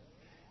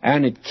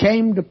 And it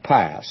came to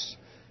pass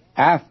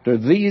after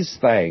these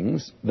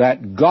things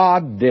that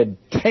God did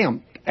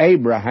tempt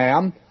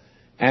Abraham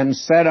and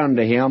said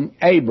unto him,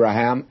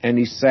 Abraham, and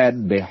he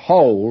said,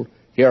 Behold,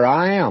 here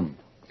I am.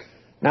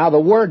 Now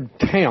the word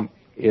tempt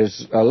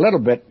is a little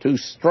bit too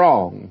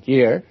strong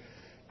here.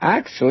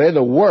 Actually,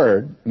 the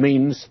word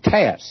means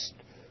test,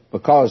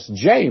 because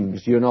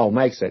James,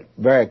 makes it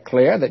very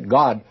clear that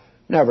God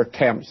never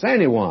tempts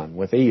anyone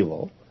with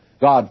evil.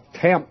 God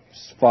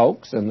tempts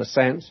folks in the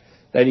sense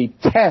that he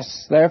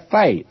tests their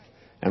faith.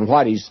 And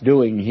what he's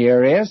doing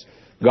here is,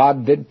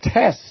 God did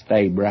test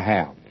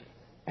Abraham.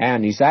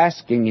 And he's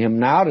asking him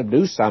now to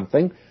do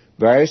something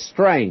very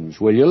strange.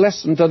 Will you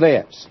listen to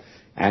this?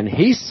 And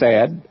he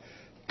said,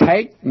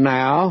 Take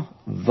now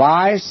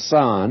thy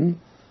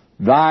son,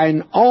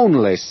 thine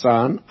only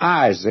son,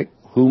 Isaac,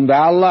 whom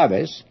thou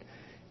lovest,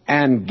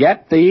 and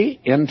get thee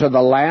into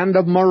the land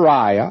of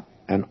Moriah,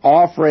 and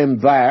offer him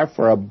there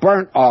for a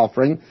burnt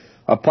offering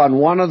upon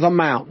one of the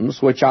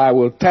mountains which I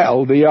will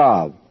tell thee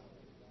of.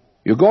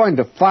 You're going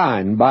to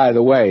find, by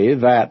the way,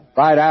 that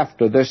right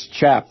after this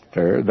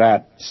chapter,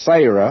 that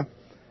Sarah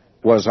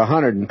was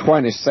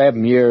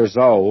 127 years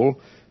old.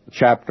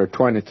 Chapter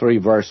 23,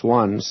 verse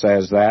 1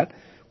 says that,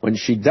 when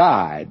she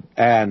died,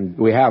 and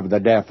we have the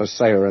death of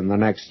Sarah in the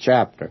next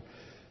chapter.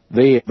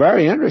 The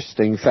very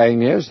interesting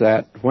thing is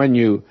that when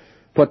you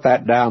put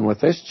that down with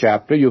this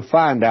chapter, you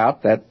find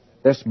out that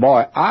this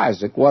boy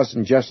Isaac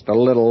wasn't just a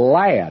little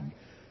lad.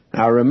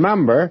 Now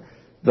remember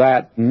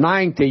that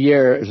 90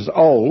 years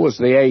old was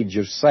the age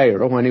of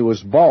Sarah when he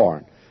was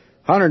born.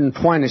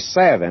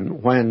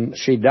 127 when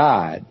she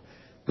died.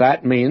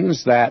 That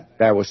means that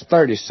there was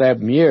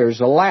 37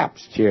 years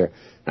elapsed here.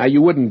 Now,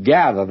 you wouldn't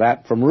gather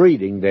that from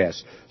reading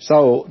this.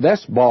 So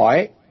this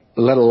boy,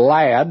 little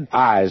lad,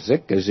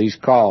 Isaac, as he's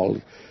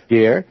called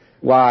here,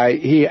 why,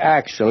 he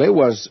actually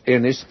was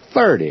in his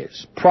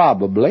 30s,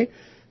 probably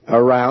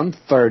around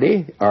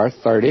 30 or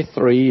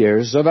 33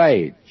 years of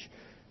age.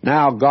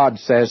 Now, God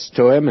says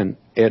to him, and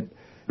it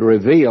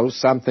reveals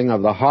something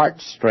of the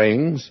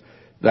heartstrings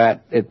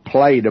that it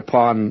played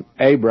upon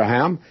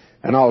Abraham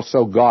and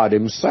also God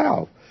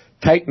himself.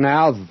 Take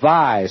now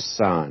thy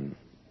son.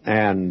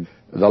 And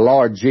the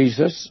Lord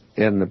Jesus,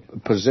 in the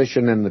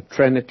position in the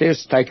Trinity,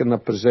 has taken the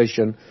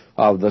position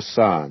of the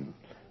Son.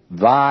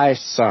 Thy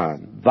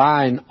son,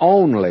 thine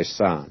only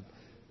son.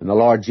 And the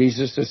Lord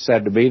Jesus is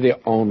said to be the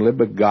only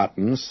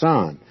begotten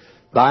Son.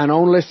 Thine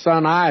only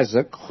son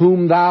Isaac,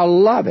 whom thou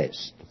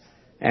lovest.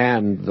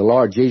 And the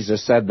Lord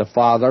Jesus said, The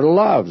Father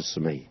loves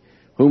me,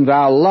 whom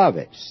thou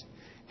lovest.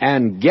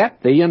 And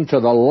get thee into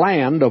the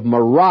land of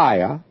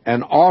Moriah,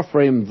 and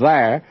offer him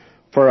there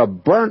for a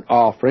burnt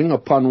offering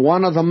upon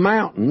one of the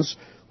mountains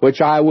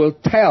which I will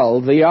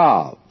tell thee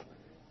of.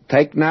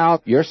 Take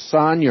now your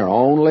son, your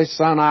only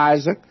son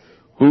Isaac,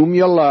 whom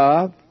you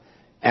love,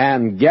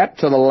 and get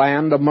to the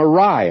land of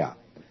Moriah.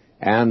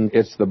 And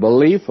it's the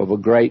belief of a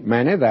great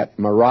many that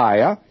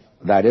Moriah,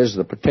 that is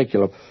the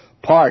particular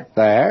part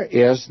there,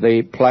 is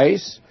the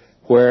place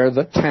where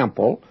the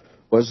temple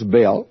was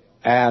built,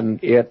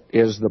 and it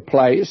is the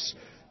place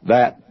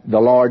that the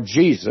Lord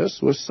Jesus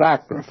was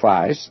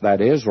sacrificed,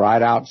 that is,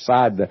 right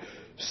outside the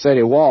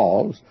city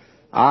walls.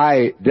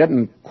 I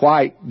didn't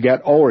quite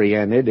get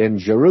oriented in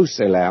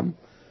Jerusalem,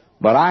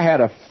 but I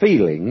had a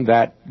feeling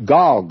that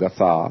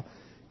Golgotha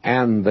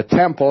and the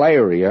temple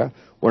area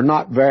were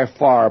not very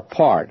far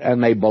apart,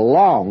 and they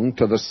belonged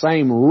to the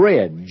same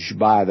ridge,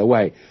 by the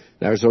way.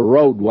 There's a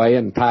roadway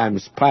in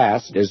times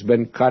past has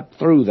been cut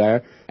through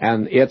there,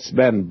 and it's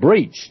been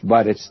breached,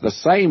 but it's the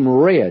same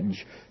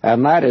ridge,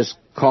 and that is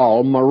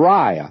called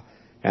Moriah.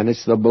 And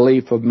it's the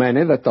belief of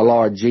many that the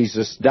Lord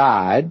Jesus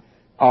died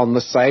on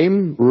the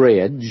same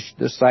ridge,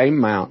 the same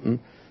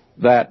mountain,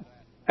 that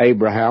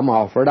Abraham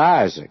offered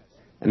Isaac.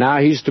 And now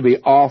he's to be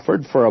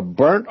offered for a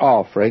burnt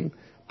offering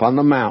upon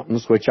the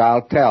mountains which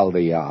I'll tell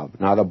thee of.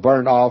 Now the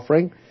burnt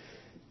offering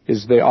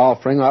is the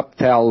offering up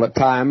till the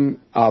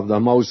time of the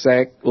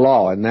Mosaic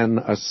law, and then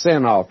a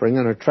sin offering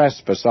and a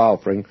trespass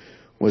offering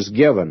was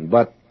given.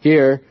 But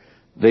here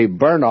the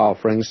burnt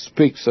offering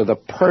speaks of the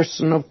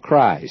person of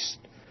Christ.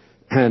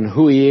 and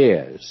who he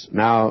is.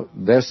 Now,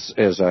 this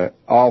is an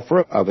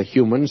offer of a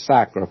human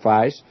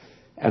sacrifice,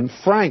 and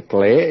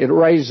frankly, it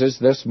raises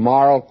this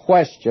moral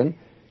question,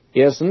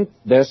 isn't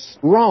this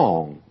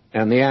wrong?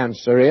 And the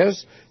answer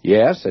is,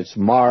 yes, it's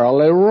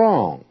morally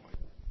wrong.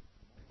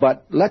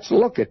 But let's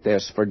look at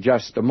this for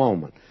just a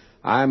moment.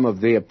 I'm of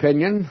the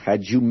opinion,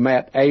 had you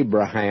met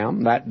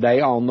Abraham that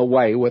day on the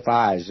way with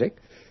Isaac,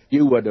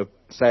 you would have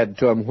said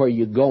to him, "Where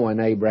you going,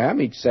 Abraham?"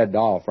 He'd said to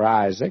offer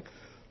Isaac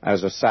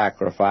as a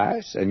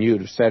sacrifice. And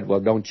you'd have said, "Well,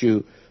 don't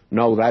you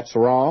know that's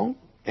wrong?"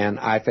 And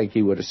I think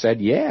he would have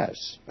said,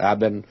 "Yes, I've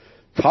been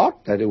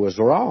taught that it was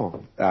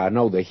wrong. I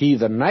know the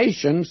heathen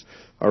nations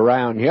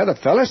around here, the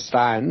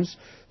Philistines,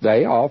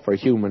 they offer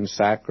human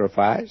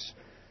sacrifice,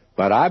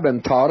 but I've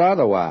been taught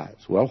otherwise."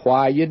 Well,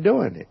 why are you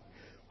doing it?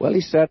 Well,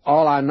 he said,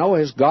 all I know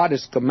is God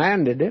has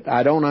commanded it.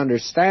 I don't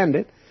understand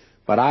it,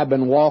 but I've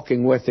been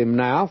walking with him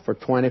now for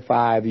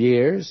 25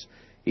 years.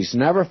 He's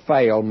never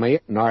failed me,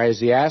 nor has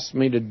he asked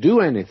me to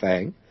do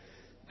anything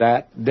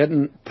that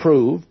didn't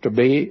prove to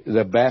be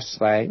the best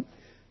thing.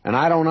 And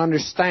I don't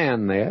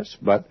understand this,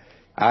 but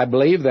I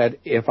believe that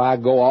if I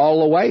go all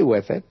the way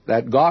with it,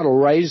 that God will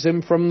raise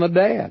him from the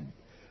dead,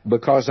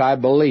 because I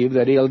believe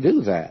that he'll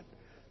do that.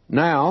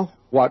 Now,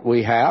 what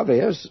we have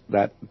is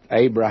that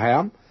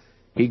Abraham,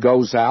 he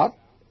goes out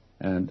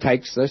and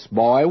takes this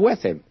boy with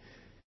him.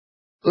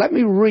 Let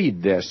me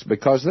read this,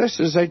 because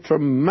this is a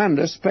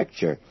tremendous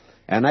picture.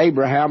 "And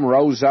Abraham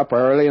rose up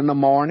early in the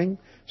morning,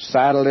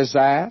 saddled his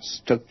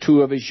ass, took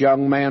 2 of his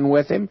young men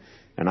with him,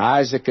 and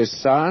Isaac his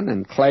son,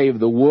 and clave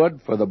the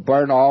wood for the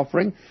burnt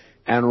offering,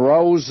 and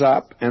rose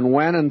up and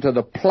went into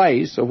the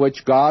place of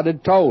which God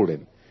had told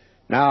him."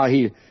 Now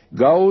he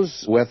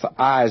goes with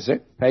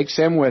Isaac, takes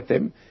him with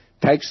him,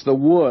 takes the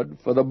wood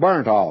for the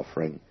burnt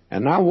offering.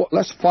 And now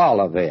let's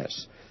follow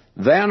this.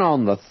 "Then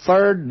on the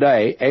 3rd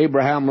day,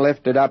 Abraham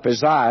lifted up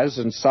his eyes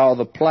and saw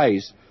the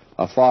place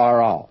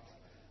afar off."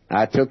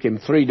 Now, it took him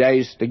 3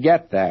 days to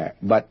get there.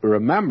 But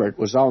remember, it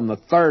was on the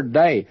 3rd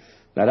day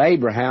that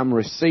Abraham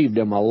received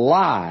him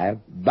alive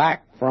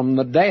back from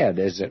the dead,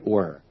 as it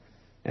were.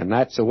 And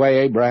that's the way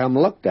Abraham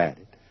looked at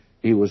it.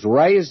 He was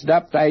raised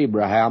up to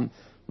Abraham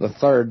the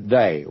 3rd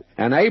day.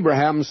 "And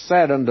Abraham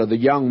said unto the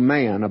young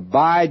man,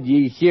 Abide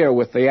ye here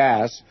with the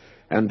ass,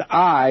 and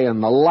I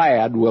and the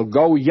lad will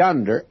go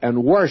yonder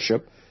and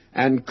worship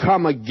and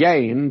come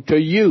again to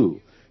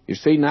you." You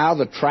see, now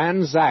the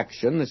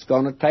transaction that's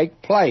going to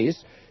take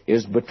place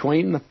is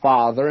between the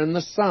Father and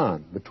the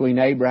Son, between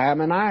Abraham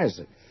and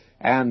Isaac.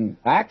 And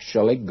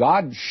actually,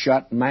 God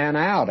shut man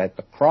out at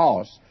the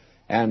cross,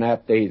 and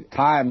at the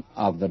time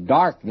of the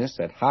darkness,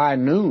 at high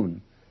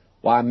noon,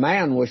 why,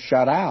 man was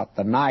shut out.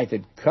 The night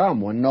had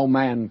come when no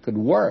man could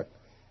work.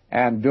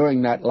 And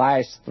during that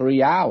last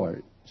 3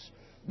 hours,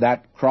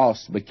 that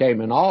cross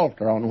became an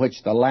altar on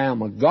which the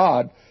Lamb of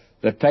God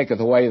that taketh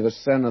away the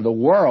sin of the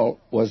world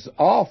was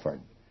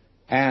offered.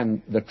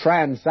 And the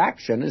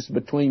transaction is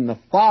between the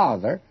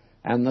Father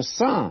and the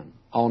Son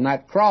on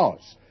that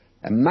cross.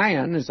 And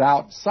man is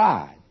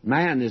outside.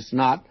 Man is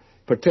not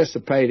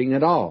participating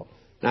at all.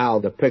 Now,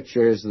 the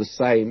picture is the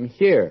same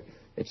here.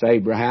 It's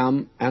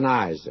Abraham and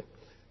Isaac.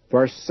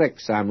 Verse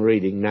 6 I'm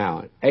reading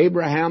now.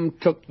 "Abraham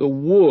took the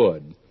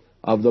wood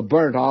of the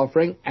burnt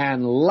offering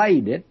and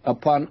laid it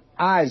upon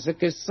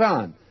Isaac his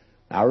son."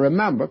 Now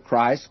remember,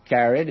 Christ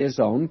carried his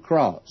own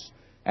cross.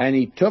 "And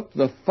he took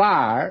the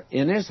fire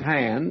in his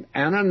hand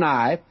and a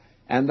knife,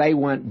 and they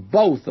went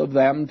both of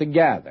them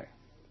together."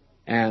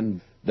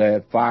 And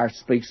the fire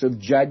speaks of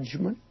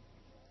judgment,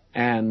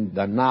 and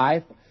the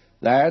knife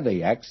there,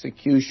 the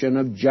execution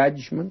of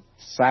judgment,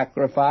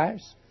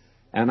 sacrifice.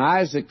 "And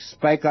Isaac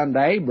spake unto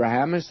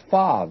Abraham his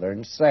father,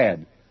 and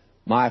said,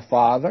 My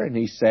father. And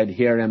he said,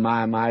 Here am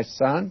I, my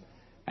son.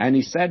 And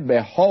he said,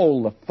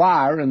 Behold the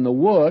fire and the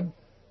wood,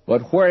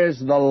 but where is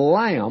the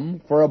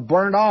lamb for a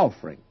burnt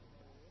offering?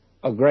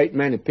 A great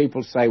many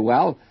people say,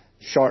 well,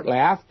 shortly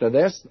after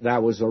this,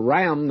 there was a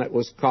ram that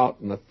was caught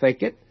in the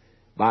thicket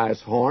by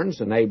his horns,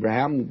 and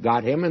Abraham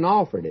got him and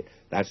offered it.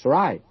 That's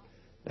right.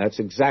 That's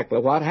exactly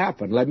what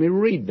happened. Let me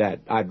read that.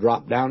 I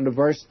dropped down to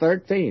verse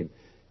 13.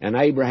 And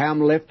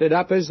Abraham lifted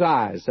up his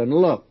eyes and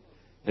looked,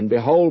 and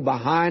behold,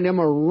 behind him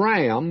a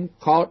ram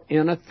caught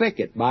in a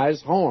thicket by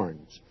his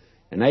horns.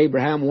 And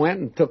Abraham went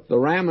and took the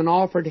ram and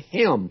offered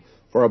him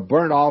for a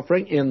burnt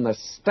offering in the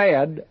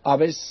stead of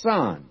his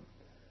son.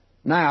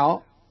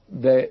 Now,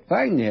 the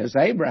thing is,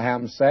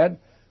 Abraham said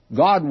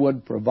God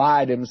would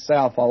provide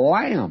himself a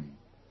lamb,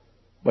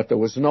 but there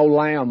was no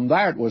lamb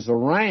there. It was a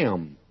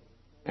ram,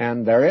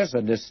 and there is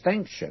a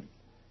distinction.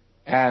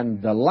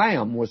 And the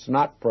lamb was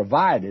not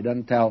provided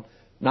until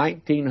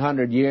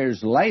 1900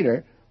 years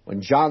later,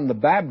 when John the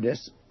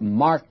Baptist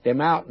marked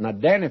him out and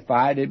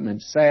identified him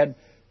and said,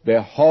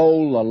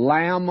 Behold the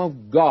Lamb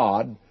of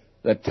God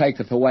that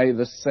taketh away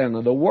the sin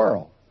of the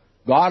world.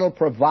 God will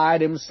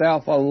provide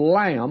himself a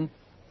lamb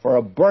for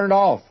a burnt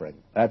offering.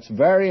 That's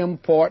very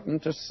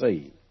important to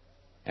see.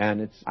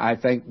 And it's, I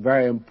think,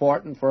 very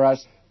important for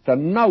us to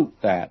note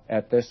that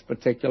at this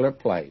particular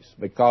place,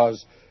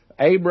 because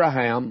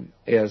Abraham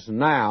is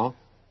now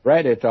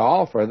ready to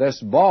offer this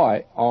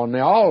boy on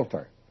the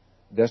altar.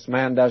 This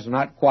man does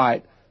not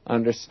quite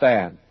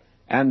understand.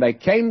 And they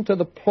came to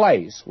the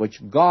place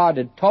which God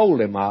had told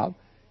him of,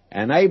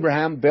 and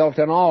Abraham built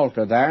an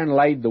altar there and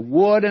laid the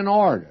wood in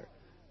order,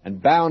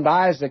 and bound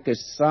Isaac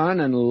his son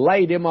and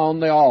laid him on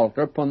the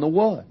altar upon the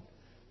wood.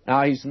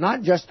 Now, he's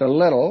not just a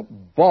little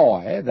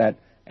boy that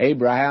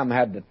Abraham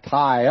had to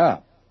tie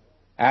up.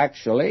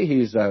 Actually,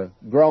 he's a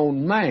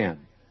grown man,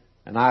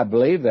 and I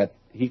believe that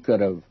he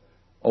could have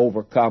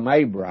overcome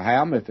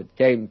Abraham if it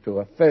came to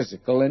a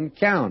physical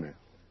encounter.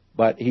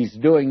 But he's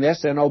doing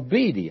this in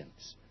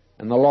obedience.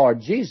 And the Lord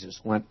Jesus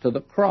went to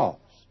the cross.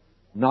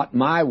 Not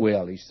my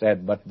will, he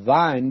said, but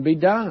thine be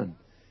done.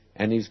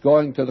 And he's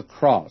going to the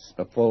cross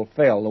to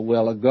fulfill the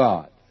will of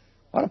God.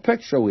 What a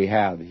picture we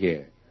have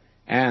here.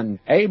 And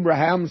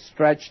Abraham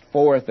stretched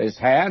forth his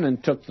hand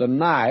and took the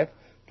knife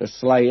to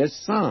slay his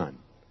son.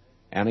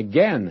 And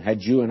again,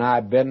 had you and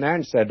I been there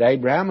and said,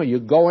 Abraham, are you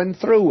going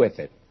through with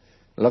it?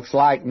 Looks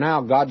like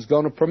now God's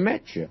going to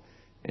permit you.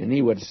 And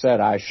he would have said,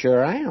 I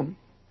sure am.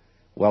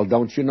 Well,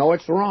 don't you know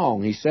it's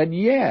wrong? He said,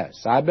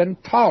 yes, I've been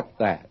taught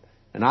that,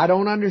 and I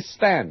don't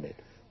understand it.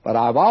 But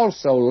I've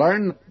also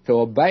learned to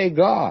obey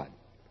God.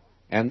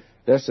 And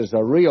this is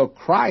a real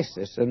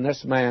crisis in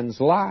this man's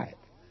life.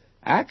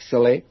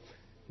 Actually,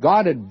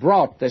 God had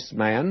brought this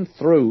man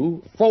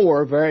through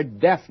 4 very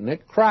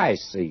definite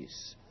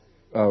crises.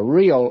 A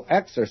real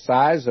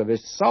exercise of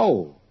his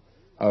soul,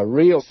 a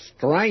real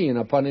strain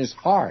upon his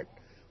heart.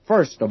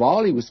 First of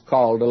all, he was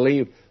called to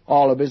leave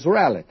all of his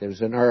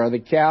relatives in Ur of the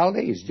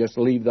Chaldees, just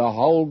leave the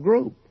whole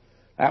group.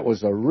 That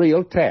was a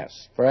real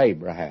test for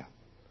Abraham.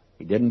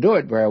 He didn't do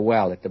it very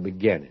well at the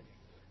beginning,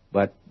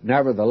 but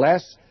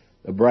nevertheless,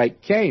 the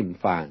break came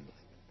finally.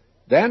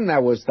 Then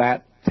there was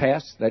that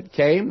test that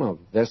came of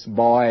this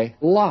boy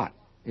Lot,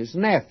 his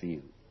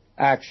nephew.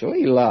 Actually,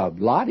 he loved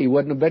Lot. He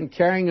wouldn't have been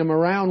carrying him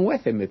around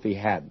with him if he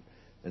hadn't.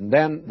 And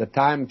then the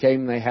time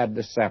came they had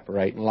to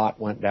separate, and Lot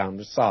went down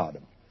to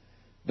Sodom.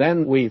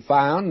 Then we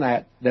found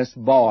that this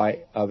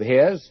boy of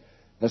his,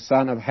 the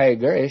son of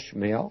Hagar,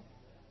 Ishmael,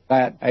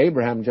 that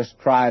Abraham just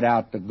cried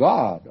out to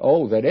God,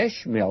 oh, that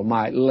Ishmael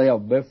might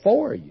live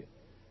before you.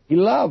 He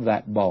loved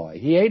that boy.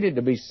 He hated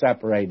to be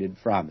separated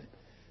from him.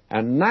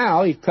 And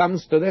now he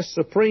comes to this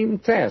supreme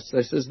test.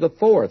 This is the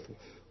 4th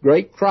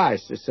great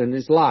crisis in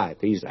his life.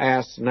 He's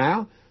asked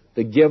now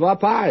to give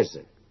up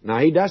Isaac. Now,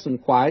 he doesn't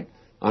quite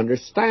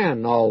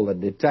understand all the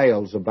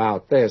details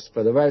about this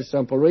for the very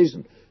simple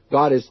reason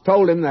God has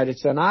told him that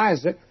it's in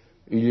Isaac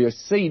your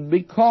seed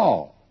be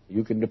called.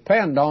 You can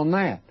depend on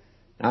that.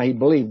 Now, he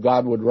believed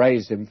God would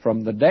raise him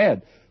from the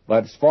dead,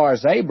 but as far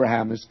as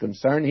Abraham is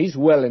concerned, he's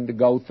willing to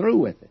go through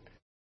with it.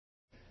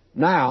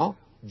 Now,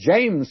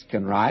 James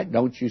can write,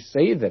 don't you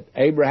see, that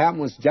Abraham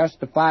was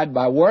justified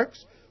by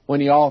works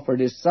when he offered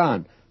his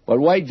son. But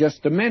wait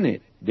just a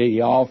minute. Did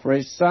he offer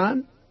his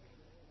son?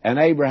 And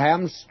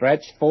Abraham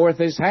stretched forth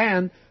his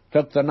hand,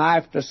 took the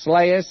knife to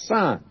slay his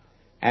son.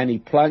 And he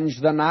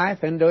plunged the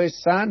knife into his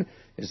son.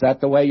 Is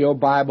that the way your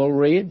Bible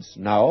reads?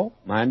 No,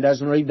 mine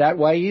doesn't read that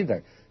way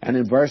either. And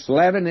in verse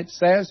 11 it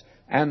says,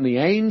 and the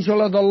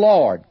angel of the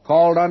Lord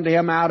called unto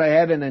him out of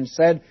heaven and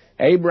said,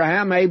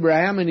 Abraham,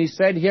 Abraham. And he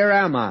said, here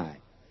am I.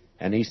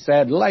 And he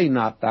said, lay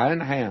not thine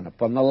hand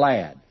upon the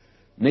lad,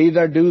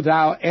 neither do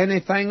thou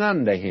anything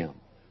unto him.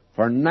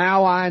 For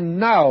now I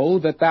know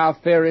that thou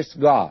fearest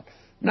God.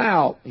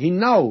 Now, he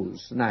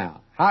knows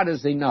now. How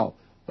does he know?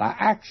 By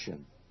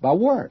action, by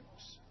works.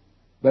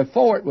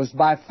 Before it was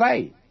by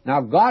faith.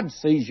 Now, God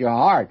sees your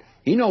heart.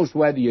 He knows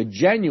whether you're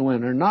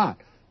genuine or not.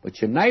 But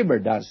your neighbor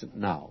doesn't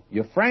know.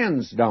 Your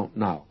friends don't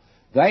know.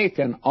 They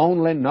can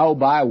only know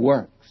by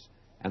works.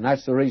 And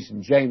that's the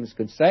reason James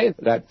could say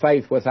that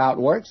faith without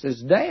works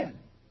is dead.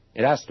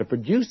 It has to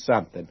produce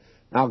something.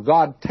 Now,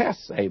 God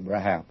tests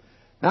Abraham.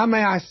 Now,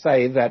 may I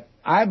say that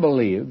I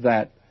believe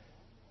that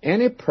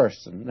any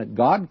person that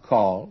God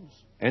calls,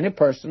 any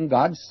person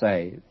God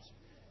saves,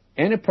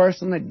 any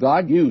person that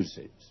God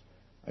uses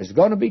is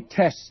going to be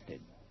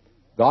tested.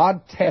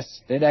 God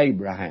tested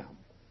Abraham.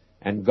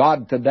 And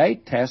God today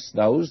tests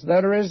those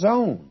that are His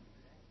own.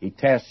 He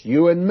tests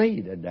you and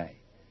me today.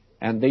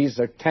 And these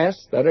are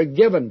tests that are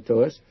given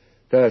to us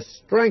to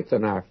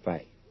strengthen our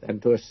faith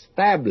and to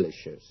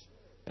establish us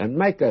and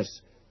make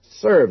us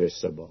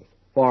serviceable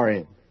for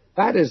Him.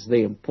 That is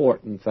the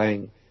important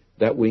thing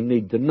that we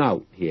need to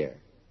note here.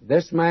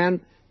 This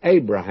man,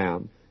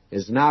 Abraham,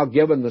 is now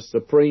given the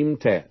supreme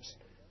test,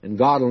 and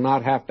God will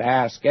not have to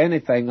ask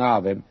anything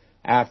of him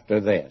after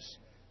this.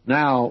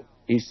 Now,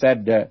 he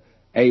said to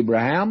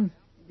Abraham,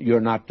 you're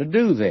not to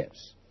do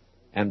this.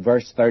 And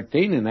verse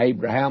 13, and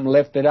Abraham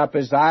lifted up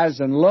his eyes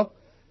and looked,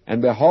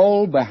 and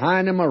behold,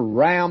 behind him a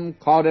ram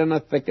caught in a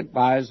thicket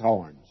by his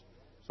horns.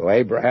 So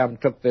Abraham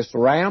took this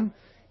ram,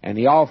 and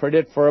he offered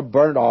it for a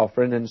burnt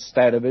offering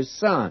instead of his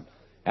son.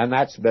 And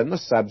that's been the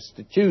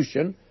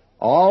substitution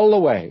all the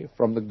way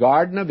from the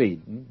Garden of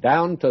Eden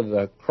down to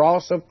the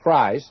cross of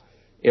Christ.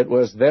 It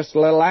was this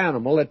little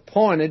animal that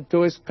pointed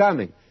to His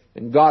coming.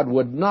 And God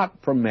would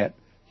not permit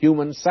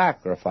human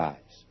sacrifice.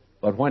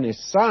 But when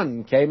His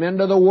Son came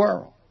into the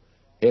world,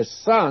 His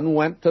Son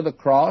went to the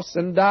cross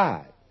and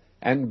died.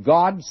 And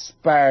God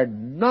spared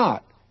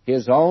not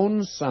His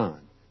own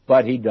Son,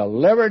 but He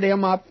delivered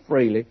Him up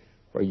freely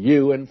for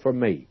you and for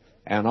me.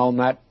 And on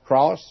that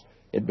cross,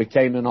 it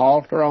became an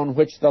altar on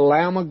which the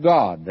Lamb of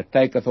God that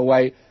taketh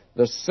away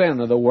the sin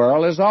of the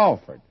world is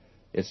offered.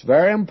 It's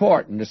very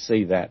important to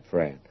see that,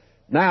 friend.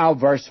 Now,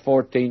 verse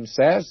 14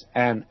 says,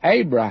 And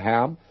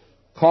Abraham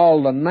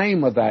called the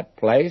name of that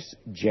place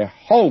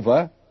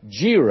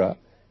Jehovah-Jireh,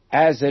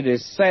 as it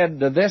is said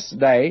to this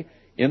day,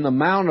 In the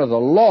mount of the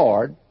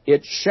Lord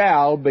it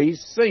shall be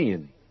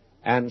seen.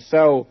 And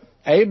so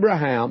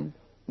Abraham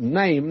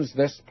names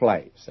this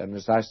place. And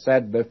as I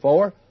said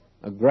before,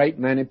 a great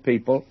many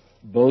people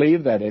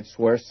believe that it's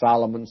where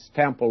Solomon's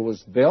temple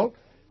was built,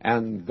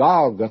 and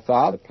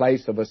Golgotha, the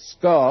place of a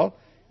skull,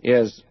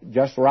 is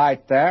just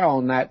right there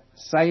on that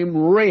same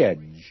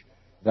ridge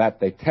that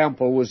the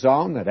temple was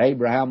on, that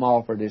Abraham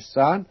offered his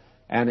son,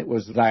 and it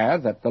was there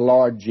that the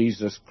Lord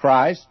Jesus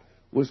Christ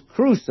was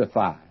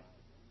crucified.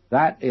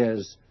 That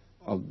is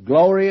a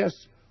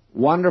glorious,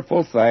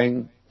 wonderful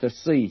thing to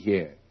see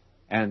here.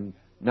 And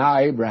now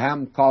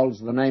Abraham calls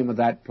the name of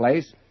that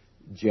place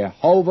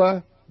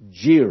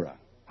Jehovah-Jireh.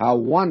 How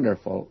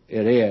wonderful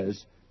it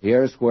is.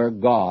 Here's where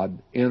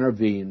God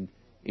intervened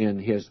in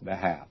his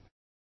behalf.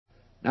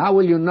 Now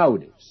will you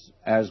notice,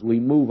 as we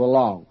move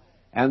along,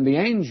 And the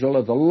angel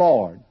of the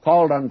Lord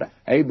called unto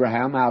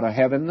Abraham out of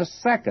heaven the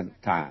second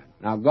time.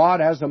 Now God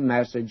has a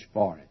message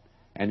for it.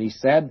 And he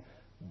said,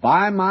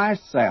 By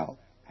myself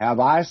have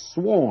I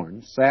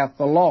sworn, saith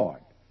the Lord,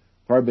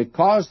 for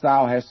because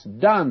thou hast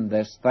done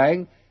this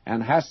thing,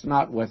 and hast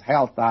not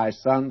withheld thy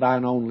son,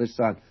 thine only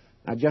son.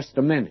 Now just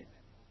a minute.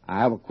 I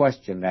have a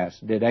question to ask.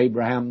 Did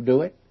Abraham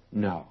do it?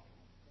 No.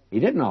 He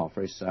didn't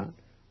offer his son.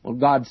 Well,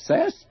 God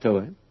says to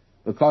him,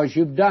 because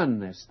you've done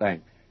this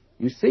thing.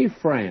 You see,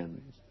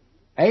 friends,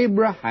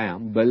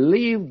 Abraham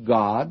believed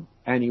God,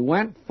 and he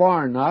went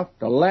far enough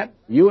to let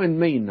you and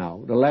me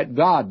know, to let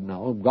God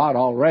know, God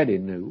already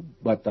knew,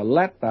 but to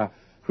let the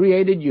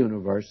created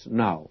universe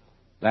know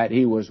that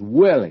he was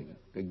willing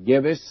to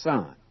give his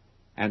son.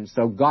 And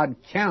so God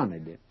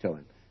counted it to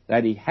him,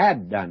 that he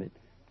had done it.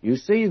 You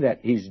see that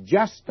he's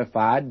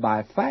justified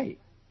by faith,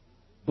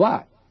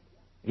 but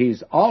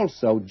he's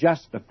also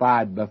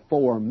justified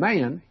before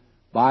man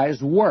by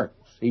his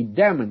works. He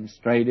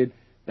demonstrated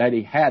that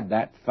he had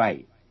that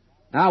faith.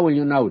 Now will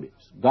you notice,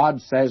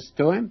 God says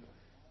to him,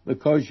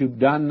 because you've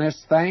done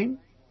this thing,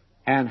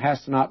 and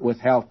hast not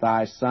withheld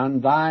thy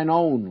son, thine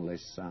only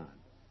son.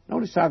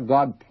 Notice how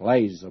God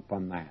plays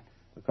upon that,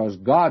 because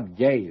God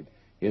gave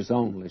his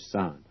only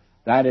son,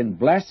 that in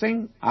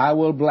blessing I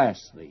will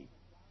bless thee,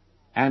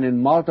 and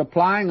in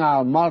multiplying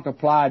I'll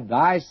multiply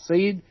thy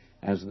seed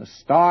as the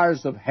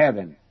stars of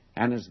heaven,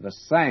 and as the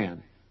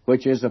sand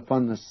which is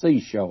upon the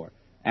seashore,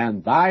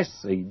 and thy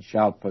seed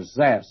shall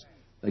possess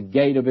the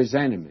gate of his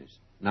enemies.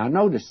 Now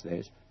notice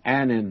this,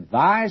 and in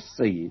thy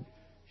seed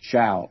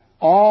shall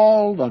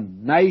all the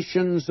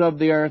nations of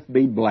the earth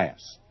be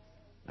blessed.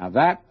 Now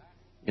that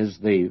is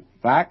the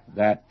fact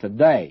that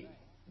today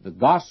the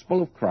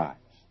gospel of Christ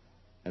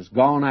has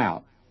gone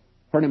out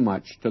pretty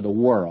much to the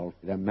world.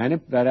 There are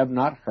many that have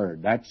not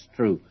heard. That's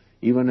true,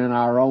 even in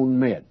our own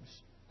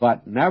midst.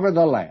 But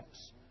nevertheless,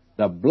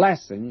 the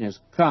blessing has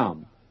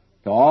come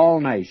to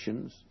all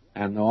nations,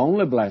 and the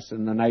only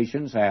blessing the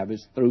nations have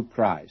is through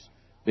Christ,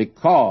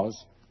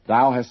 because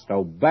thou hast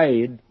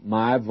obeyed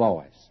my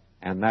voice.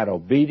 And that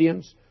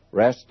obedience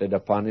rested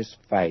upon his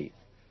faith,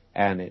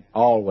 and it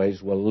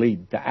always will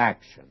lead to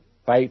action.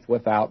 Faith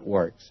without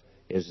works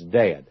is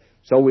dead.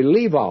 So we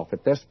leave off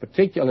at this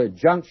particular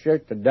juncture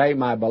today,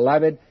 my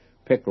beloved.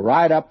 Pick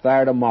right up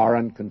there tomorrow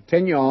and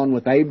continue on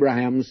with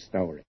Abraham's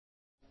story.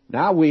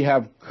 Now we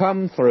have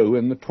come through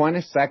in the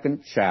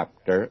 22nd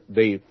chapter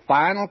the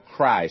final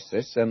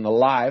crisis in the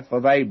life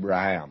of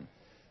Abraham.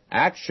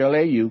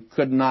 Actually, you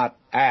could not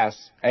ask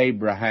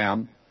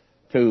Abraham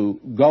to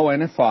go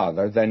any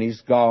farther than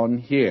he's gone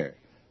here.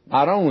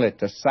 Not only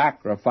to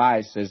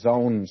sacrifice his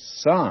own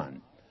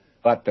son,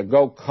 but to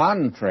go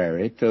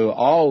contrary to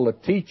all the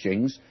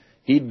teachings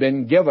he'd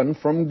been given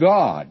from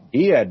God.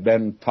 He had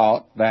been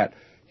taught that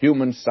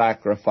human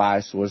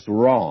sacrifice was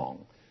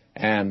wrong,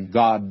 and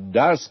God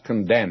does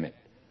condemn it.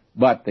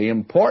 But the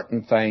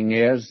important thing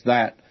is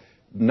that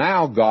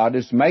now God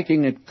is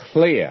making it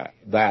clear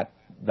that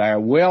there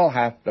will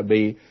have to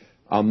be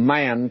a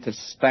man to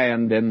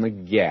stand in the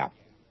gap.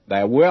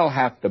 There will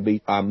have to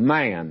be a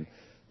man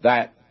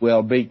that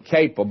will be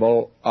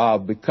capable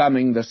of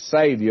becoming the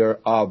Savior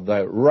of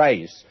the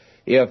race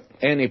if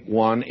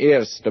anyone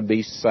is to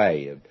be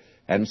saved.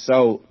 And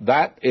so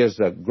that is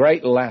a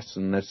great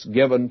lesson that's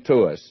given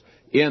to us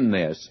in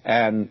this.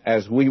 And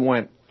as we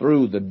went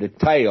through the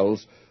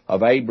details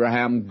of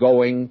Abraham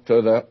going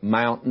to the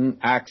mountain,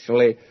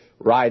 actually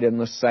right in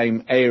the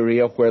same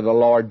area where the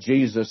Lord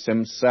Jesus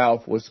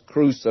himself was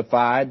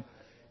crucified,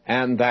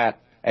 and that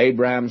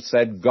Abraham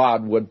said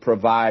God would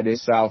provide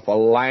himself a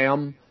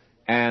lamb,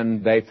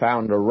 and they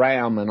found a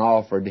ram and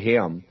offered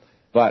him.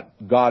 But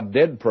God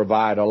did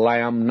provide a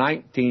lamb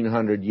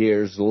 1,900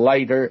 years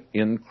later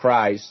in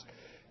Christ,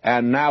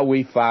 and now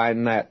we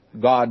find that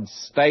God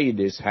stayed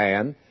His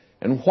hand.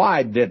 And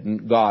why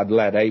didn't God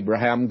let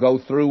Abraham go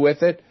through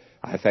with it?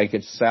 I think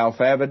it's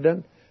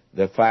self-evident.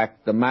 The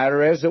fact of the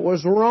matter is it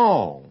was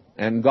wrong,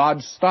 and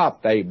God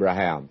stopped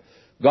Abraham.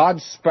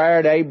 God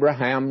spared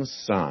Abraham's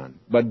son,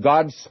 but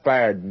God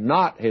spared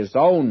not His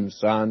own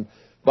son,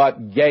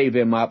 but gave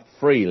him up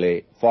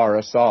freely for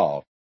us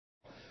all.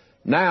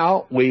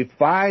 Now, we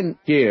find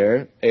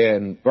here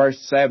in verse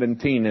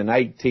 17 and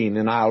 18,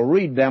 and I'll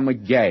read them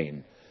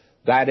again,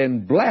 that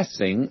in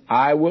blessing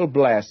I will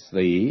bless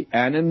thee,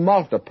 and in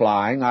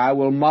multiplying I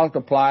will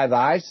multiply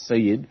thy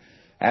seed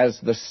as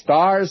the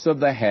stars of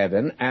the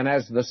heaven, and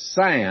as the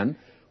sand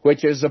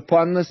which is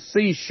upon the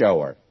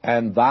seashore.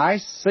 And thy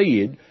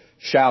seed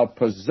shall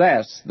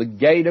possess the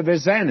gate of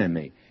his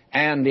enemy,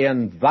 and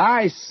in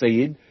thy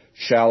seed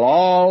shall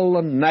all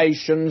the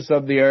nations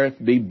of the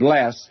earth be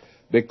blessed,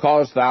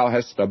 because thou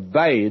hast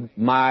obeyed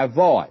my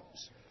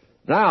voice.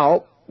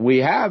 Now, we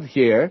have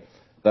here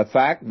the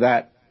fact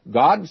that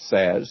God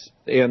says,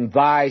 in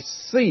thy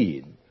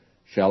seed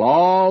shall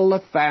all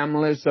the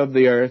families of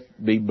the earth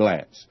be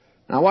blessed.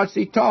 Now, what's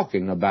He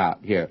talking about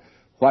here?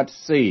 What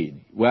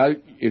seed? Well,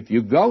 if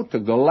you go to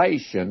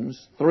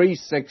Galatians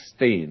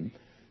 3:16,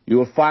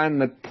 you'll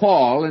find that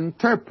Paul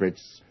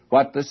interprets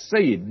what the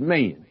seed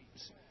means.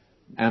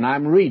 And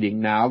I'm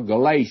reading now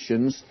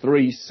Galatians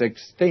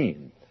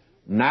 3:16.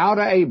 Now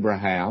to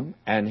Abraham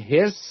and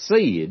his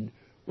seed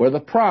were the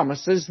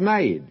promises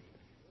made.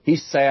 He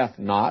saith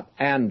not,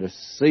 and to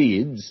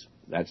seeds,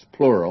 that's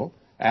plural,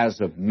 as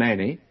of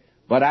many,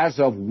 but as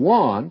of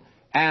one,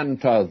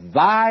 and to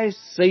thy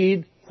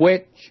seed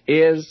which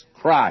is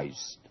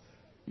Christ.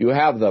 You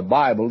have the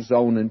Bible's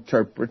own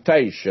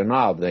interpretation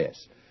of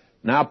this.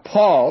 Now,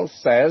 Paul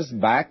says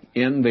back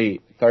in the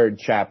 3rd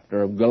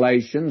chapter of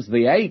Galatians,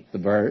 the 8th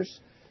verse,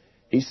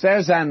 he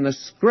says, and the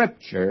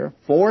Scripture,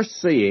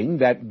 foreseeing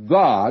that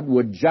God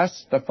would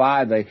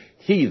justify the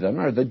heathen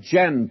or the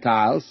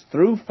Gentiles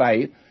through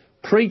faith,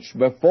 preached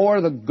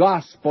before the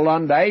gospel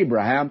unto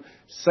Abraham,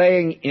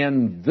 saying,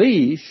 in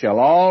thee shall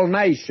all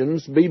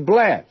nations be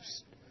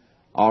blessed.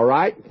 All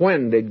right,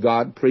 when did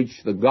God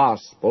preach the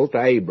gospel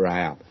to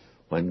Abraham?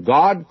 When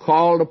God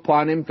called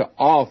upon him to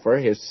offer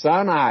his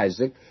son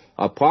Isaac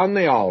upon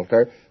the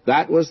altar,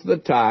 that was the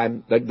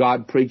time that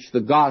God preached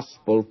the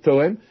gospel to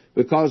him,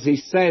 because He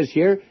says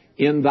here,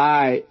 in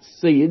thy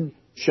seed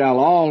shall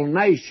all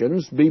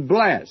nations be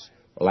blessed.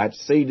 Well, that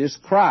seed is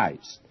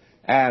Christ.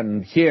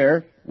 And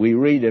here we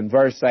read in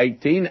verse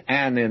 18,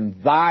 and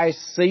in thy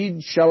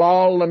seed shall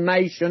all the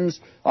nations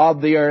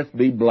of the earth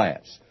be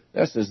blessed.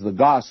 This is the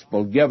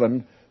gospel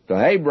given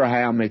to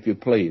Abraham, if you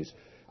please.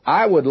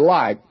 I would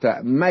like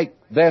to make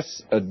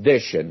this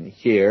addition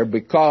here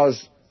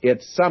because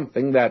it's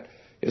something that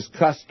is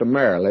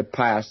customarily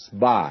passed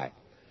by.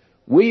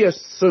 We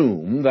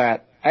assume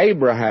that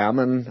Abraham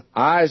and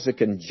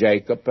Isaac and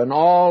Jacob and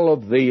all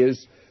of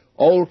these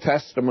Old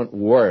Testament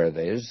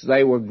worthies,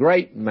 they were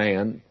great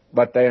men,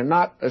 but they're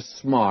not as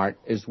smart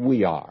as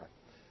we are.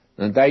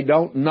 And they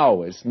don't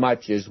know as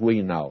much as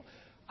we know.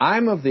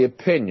 I'm of the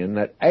opinion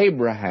that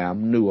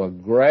Abraham knew a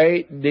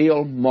great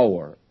deal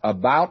more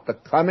about the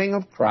coming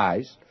of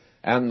Christ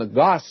and the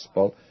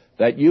gospel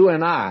that you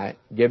and I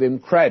give him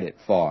credit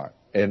for.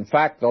 In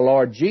fact, the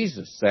Lord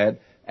Jesus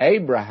said,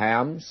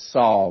 Abraham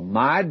saw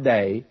my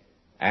day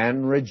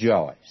and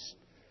rejoiced.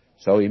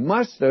 So he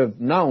must have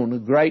known a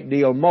great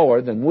deal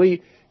more than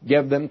we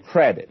give them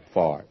credit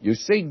for. You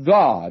see,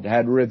 God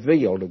had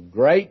revealed a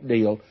great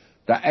deal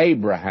to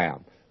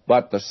Abraham,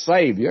 but the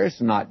Savior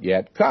has not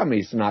yet come.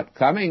 He's not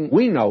coming,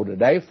 we know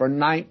today, for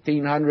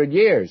 1,900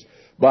 years.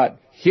 But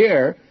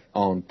here,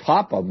 on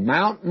top of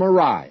Mount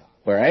Moriah,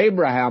 where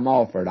Abraham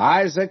offered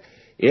Isaac,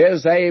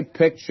 is a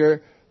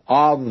picture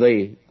of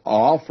the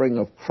offering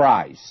of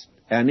Christ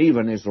and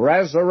even his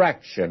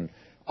resurrection.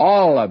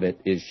 All of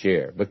it is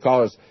here,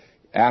 because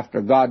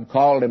after God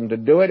called him to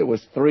do it, it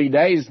was 3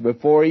 days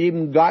before he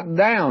even got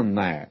down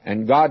there.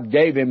 And God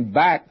gave him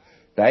back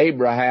to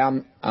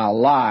Abraham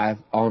alive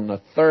on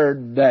the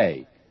 3rd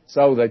day,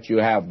 so that you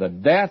have the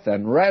death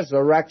and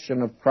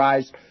resurrection of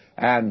Christ.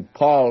 And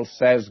Paul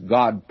says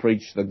God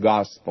preached the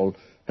gospel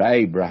to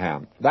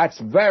Abraham. That's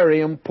very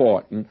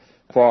important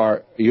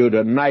for you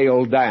to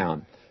nail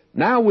down.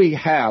 Now we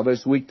have,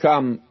 as we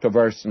come to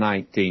verse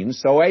 19,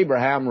 so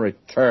Abraham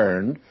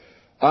returned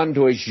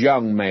unto his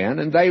young men,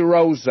 and they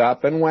rose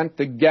up and went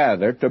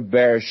together to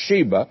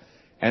Beersheba,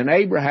 and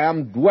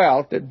Abraham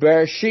dwelt at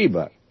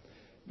Beersheba.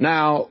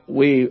 Now,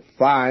 we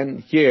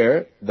find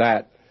here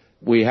that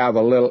we have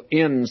a little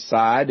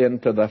insight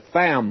into the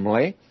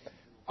family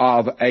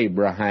of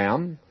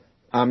Abraham.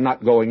 I'm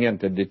not going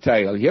into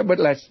detail here, but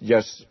let's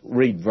just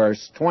read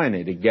verse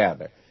 20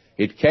 together.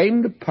 It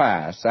came to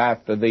pass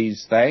after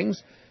these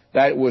things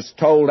that it was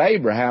told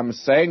Abraham,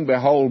 saying,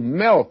 behold,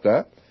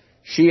 Milcah,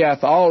 she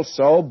hath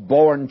also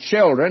borne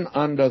children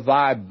unto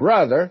thy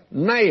brother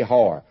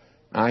Nahor.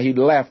 Now, he'd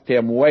left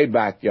him way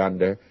back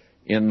yonder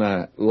in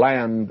the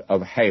land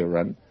of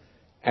Haran.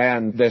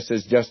 And this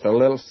is just a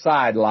little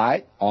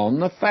sidelight on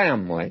the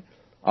family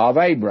of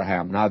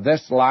Abraham. Now,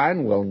 this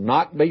line will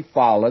not be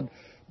followed,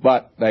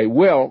 but they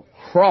will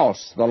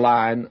cross the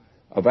line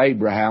of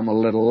Abraham a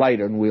little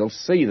later, and we'll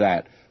see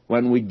that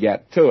when we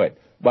get to it.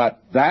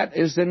 But that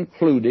is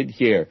included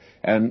here,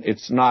 and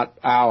it's not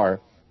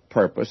our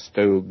purpose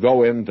to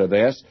go into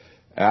this.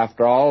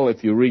 After all,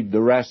 if you read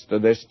the rest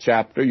of this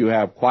chapter, you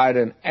have quite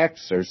an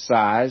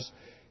exercise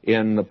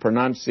in the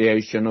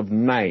pronunciation of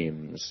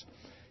names.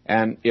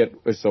 And it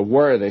is a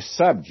worthy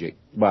subject,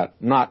 but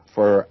not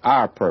for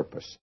our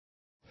purpose.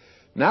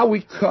 Now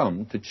we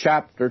come to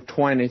chapter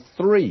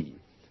 23.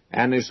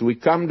 And as we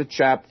come to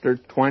chapter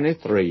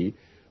 23,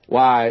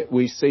 why,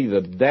 we see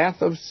the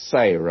death of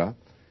Sarah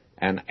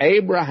and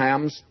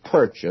Abraham's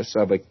purchase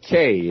of a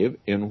cave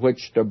in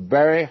which to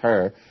bury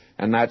her,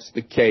 and that's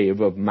the cave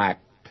of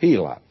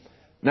Machpelah.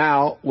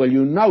 Now, will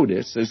you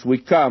notice, as we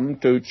come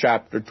to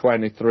chapter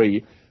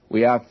 23,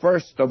 we have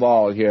first of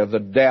all here the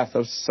death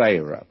of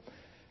Sarah.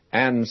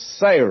 And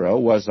Sarah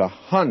was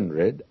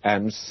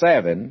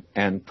 107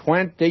 and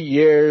 20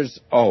 years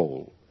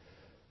old.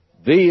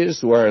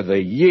 These were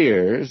the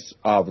years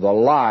of the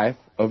life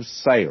of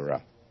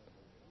Sarah.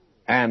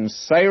 And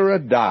Sarah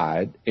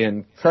died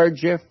in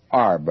Kirjath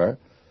Arba.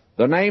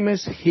 The name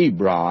is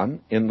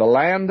Hebron, in the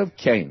land of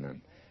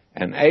Canaan.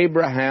 And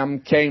Abraham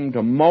came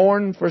to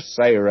mourn for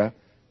Sarah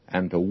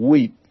and to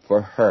weep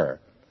for her.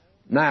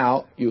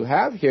 Now, you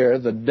have here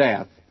the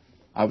death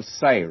of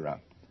Sarah.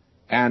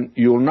 And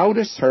you'll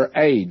notice her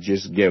age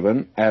is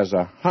given as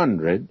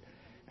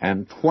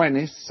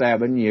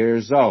 127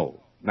 years old.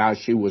 Now,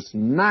 she was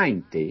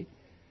 90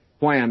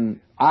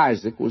 when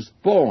Isaac was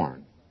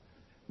born.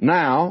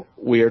 Now,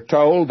 we are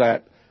told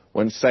that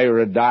when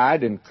Sarah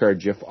died in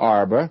Kirjath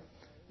Arba,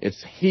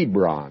 it's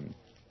Hebron.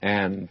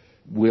 And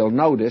we'll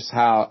notice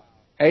how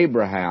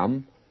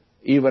Abraham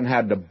even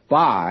had to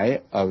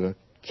buy a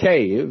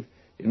cave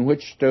in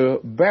which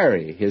to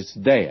bury his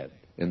dead,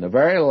 in the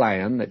very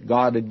land that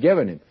God had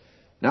given him.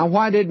 Now,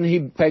 why didn't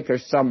he take her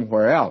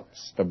somewhere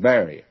else to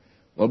bury her?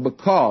 Well,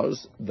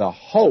 because the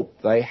hope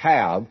they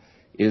have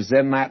is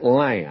in that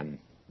land.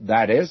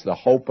 That is, the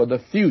hope of the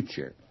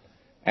future.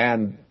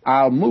 And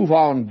I'll move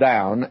on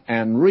down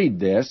and read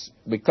this,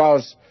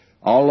 because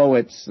although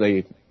it's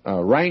the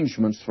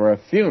arrangements for a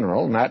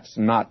funeral, and that's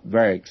not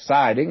very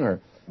exciting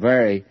or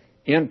very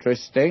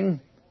interesting,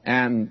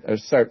 and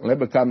certainly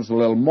becomes a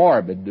little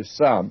morbid to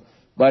some,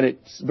 but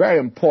it's very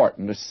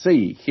important to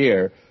see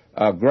here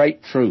a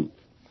great truth.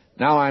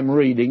 Now I'm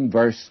reading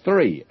verse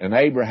 3. And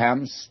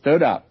Abraham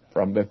stood up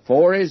from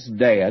before his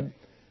dead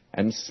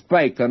and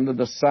spake unto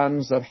the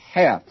sons of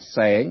Heth,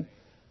 saying,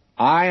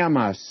 I am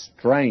a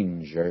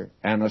stranger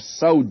and a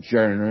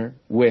sojourner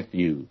with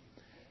you.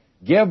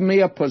 Give me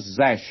a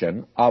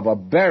possession of a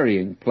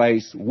burying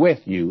place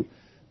with you,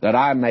 that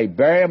I may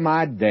bury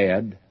my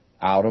dead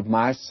out of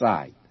my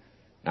sight.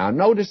 Now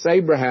notice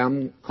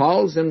Abraham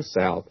calls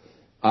himself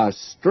a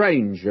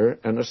stranger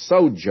and a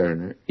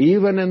sojourner,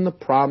 even in the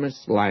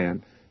promised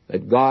land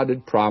that God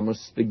had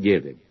promised to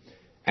give him.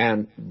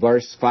 And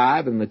verse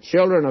 5, And the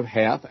children of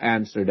Heth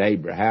answered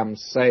Abraham,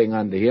 saying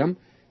unto him,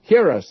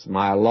 Hear us,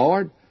 my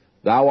Lord,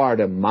 thou art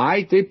a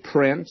mighty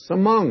prince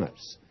among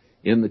us.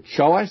 In the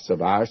choice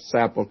of our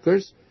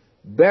sepulchres,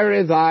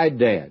 bury thy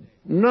dead.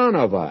 None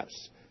of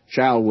us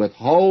shall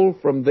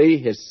withhold from thee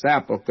his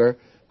sepulchre,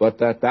 but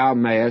that thou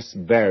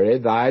mayest bury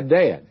thy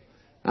dead.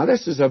 Now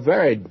this is a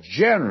very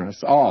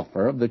generous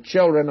offer of the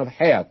children of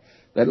Heth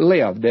that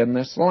lived in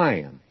this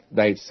land.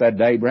 They said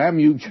to Abraham,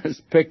 you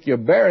just pick your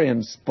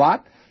burying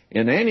spot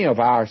in any of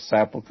our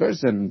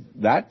sepulchres, and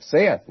that's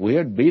it.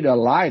 We'd be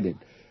delighted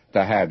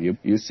to have you.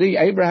 You see,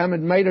 Abraham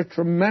had made a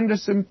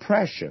tremendous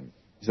impression.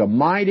 He's a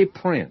mighty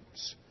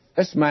prince.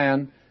 This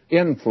man's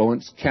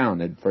influence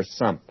counted for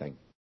something.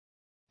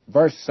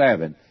 Verse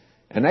 7,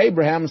 And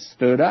Abraham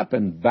stood up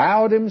and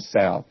bowed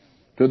himself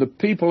to the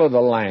people of the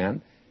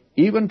land,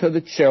 even to the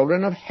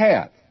children of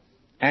Heth.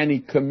 And he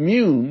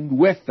communed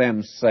with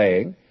them,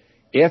 saying,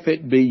 If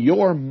it be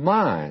your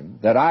mind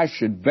that I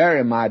should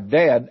bury my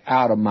dead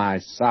out of my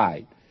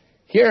sight,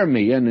 hear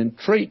me and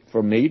entreat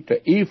for me to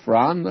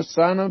Ephron the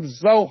son of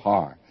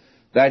Zohar,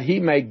 that he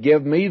may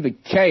give me the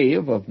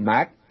cave of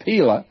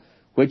Machpelah,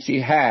 which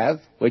he hath,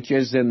 which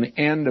is in the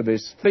end of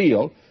his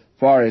field,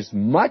 for as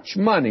much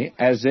money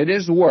as it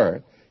is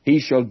worth, he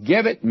shall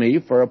give it me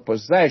for a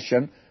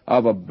possession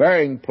of a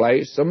burying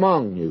place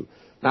among you.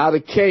 Now the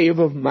cave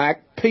of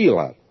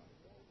Machpelah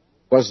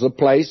was the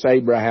place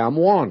Abraham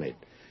wanted.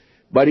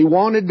 But he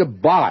wanted to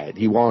buy it.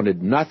 He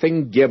wanted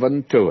nothing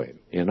given to him.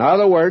 In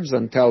other words,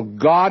 until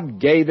God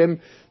gave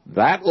him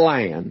that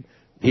land,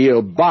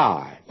 he'll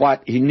buy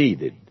what he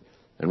needed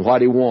and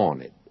what he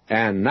wanted.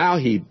 And now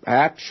he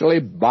actually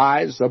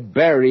buys a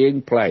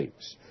burying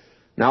place.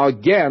 Now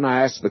again,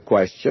 I ask the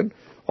question,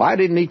 why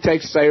didn't he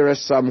take Sarah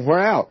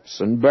somewhere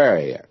else and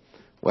bury her?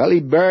 Well,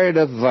 he buried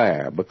her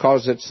there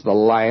because it's the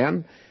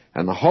land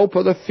and the hope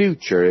of the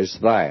future is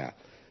there.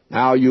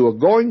 Now, you are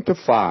going to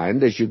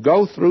find, as you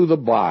go through the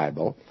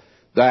Bible,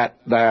 that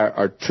there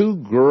are two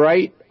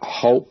great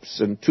hopes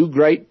and two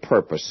great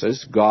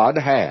purposes God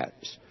has.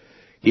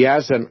 He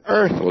has an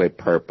earthly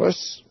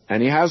purpose,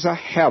 and He has a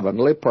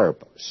heavenly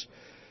purpose.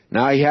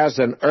 Now, He has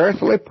an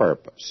earthly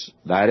purpose.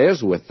 That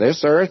is, with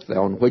this earth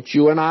on which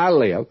you and I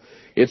live,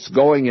 it's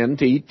going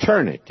into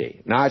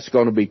eternity. Now, it's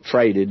going to be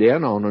traded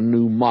in on a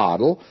new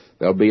model.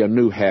 There'll be a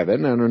new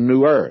heaven and a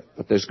new earth.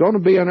 But there's going to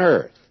be an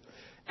earth.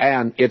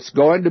 And it's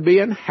going to be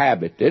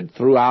inhabited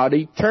throughout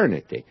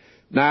eternity.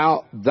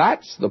 Now,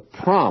 that's the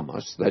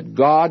promise that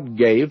God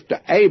gave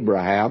to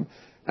Abraham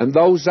and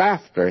those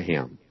after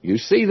him. You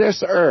see,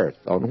 this earth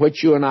on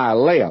which you and I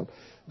live,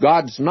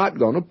 God's not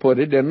going to put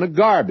it in the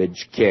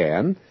garbage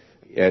can.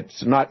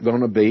 It's not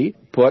going to be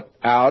put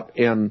out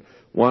in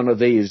one of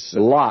these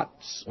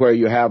lots where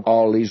you have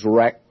all these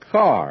wrecked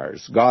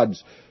cars.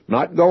 God's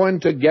not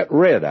going to get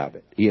rid of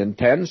it. He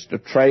intends to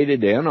trade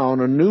it in on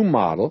a new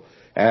model,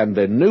 and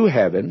the new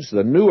heavens,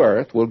 the new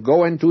earth, will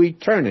go into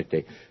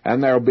eternity,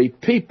 and there will be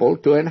people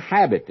to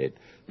inhabit it.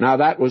 Now,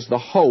 that was the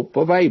hope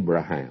of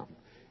Abraham.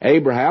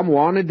 Abraham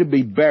wanted to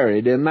be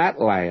buried in that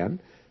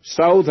land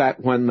so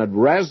that when the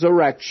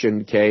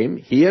resurrection came,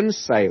 he and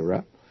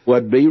Sarah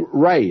would be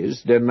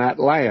raised in that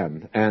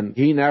land. And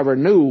he never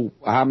knew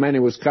how many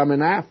was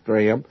coming after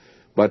him,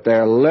 but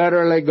they're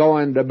literally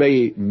going to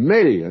be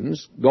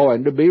millions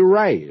going to be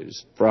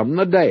raised from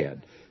the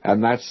dead.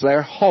 And that's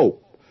their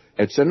hope.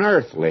 It's an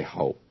earthly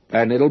hope,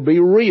 and it'll be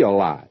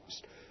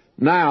realized.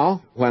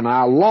 Now, when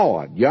our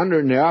Lord, yonder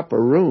in the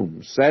upper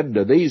room, said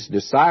to these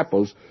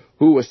disciples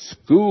who were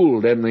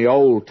schooled in the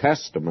Old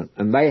Testament,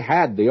 and they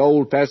had the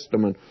Old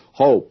Testament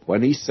hope,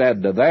 when He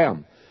said to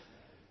them,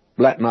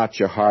 "Let not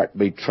your heart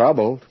be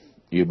troubled.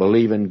 You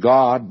believe in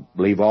God,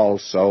 believe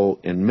also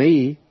in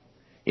me.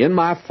 In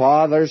my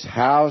Father's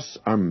house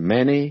are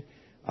many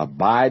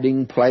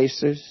abiding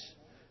places.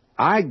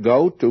 I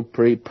go to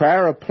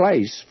prepare a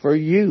place for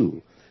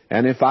you.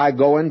 And if I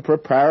go and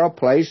prepare a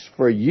place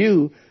for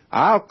you,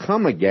 I'll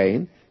come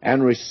again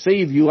and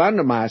receive you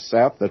unto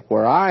myself, that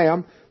where I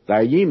am,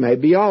 there ye may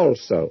be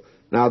also."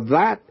 Now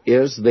that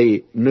is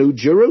the New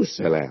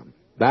Jerusalem.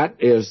 That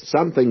is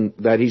something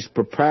that He's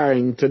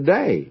preparing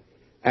today.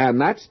 And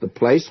that's the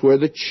place where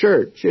the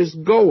church is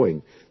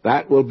going.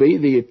 That will be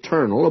the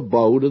eternal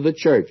abode of the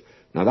church.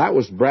 Now that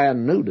was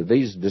brand new to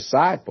these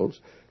disciples,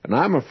 and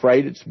I'm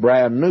afraid it's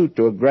brand new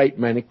to a great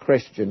many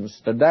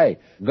Christians today.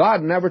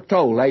 God never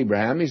told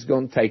Abraham He's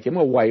going to take him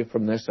away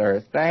from this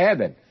earth to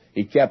heaven.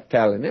 He kept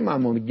telling him,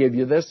 "I'm going to give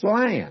you this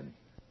land."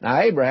 Now,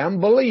 Abraham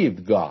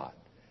believed God,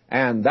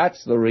 and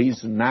that's the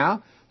reason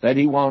now that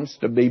he wants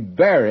to be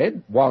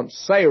buried, wants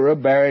Sarah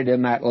buried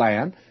in that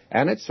land,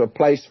 and it's a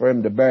place for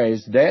him to bury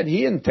his dead.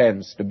 He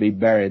intends to be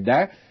buried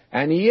there,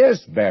 and he is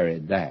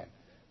buried there.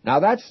 Now,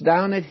 that's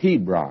down at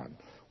Hebron.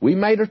 We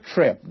made a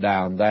trip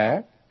down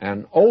there,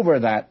 and over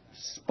that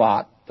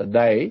spot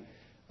today,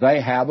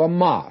 they have a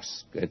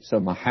mosque. It's a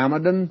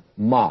Mohammedan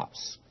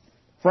mosque.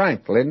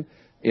 Franklin,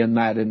 in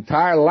that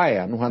entire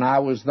land, when I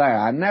was there,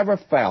 I never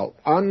felt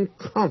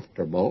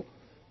uncomfortable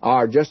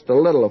or just a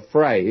little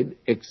afraid,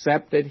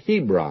 except at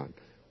Hebron.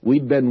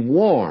 We'd been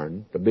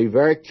warned to be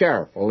very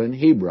careful in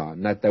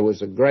Hebron, that there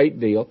was a great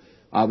deal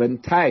of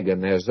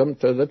antagonism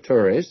to the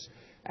tourists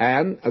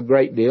and a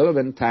great deal of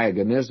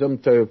antagonism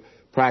to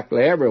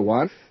practically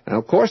everyone. And,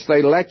 of course,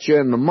 they let you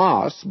in the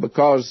mosque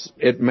because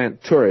it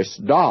meant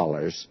tourist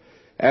dollars.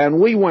 And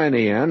we went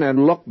in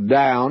and looked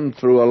down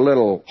through a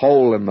little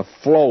hole in the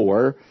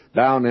floor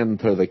down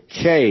into the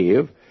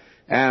cave,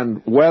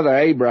 and whether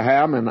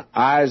Abraham and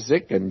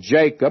Isaac and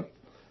Jacob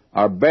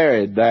are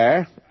buried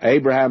there.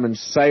 Abraham and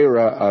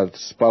Sarah are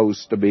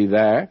supposed to be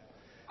there.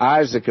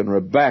 Isaac and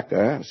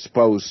Rebekah are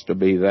supposed to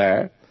be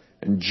there.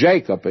 And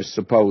Jacob is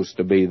supposed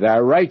to be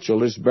there.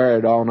 Rachel is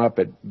buried on up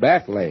at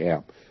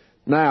Bethlehem.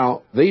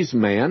 Now, these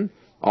men,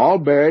 all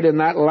buried in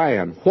that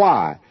land.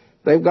 Why?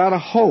 They've got a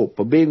hope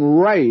of being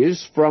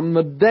raised from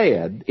the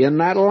dead in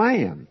that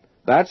land.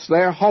 That's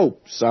their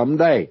hope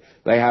someday.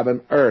 They have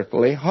an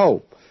earthly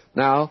hope.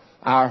 Now,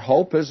 our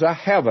hope is a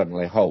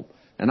heavenly hope.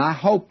 And I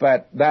hope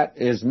that that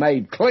is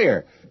made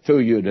clear to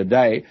you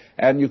today,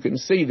 and you can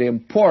see the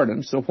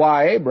importance of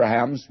why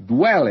Abraham's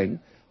dwelling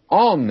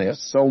on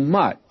this so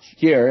much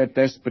here at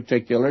this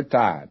particular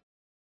time.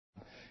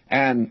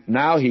 And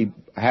now he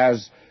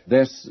has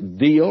this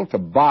deal to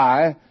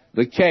buy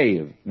the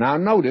cave. Now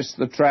notice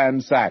the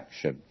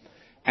transaction.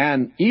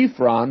 And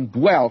Ephron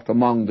dwelt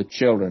among the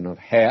children of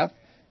Heth,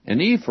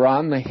 and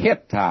Ephron the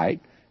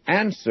Hittite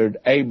answered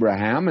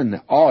Abraham in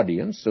the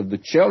audience of the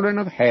children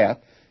of Heth,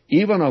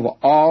 even of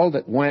all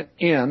that went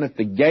in at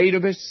the gate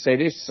of his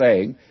city,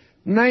 saying,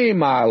 Nay,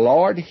 my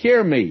Lord,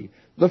 hear me.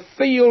 The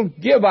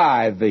field give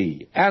I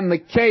thee, and the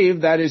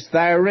cave that is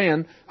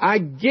therein I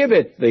give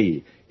it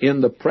thee. In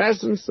the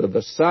presence of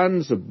the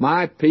sons of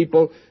my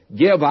people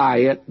give I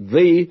it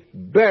thee,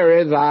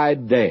 bury thy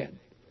dead.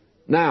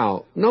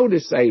 Now,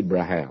 notice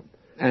Abraham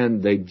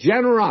and the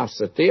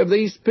generosity of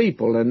these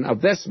people, and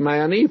of this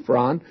man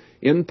Ephron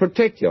in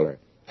particular.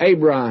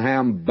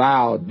 Abraham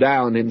bowed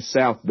down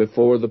himself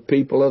before the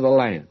people of the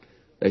land.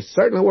 They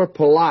certainly were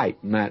polite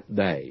in that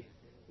day.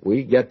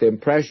 We get the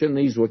impression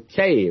these were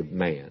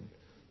cavemen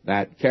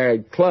that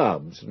carried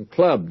clubs and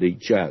clubbed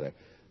each other.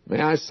 May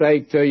I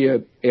say to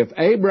you, if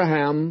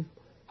Abraham,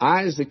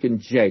 Isaac, and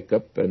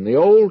Jacob, and the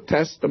Old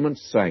Testament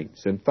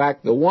saints, in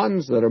fact, the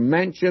ones that are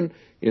mentioned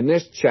in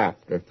this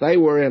chapter, if they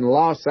were in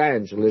Los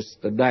Angeles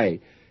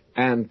today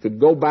and could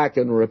go back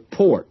and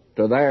report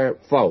to their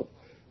folk,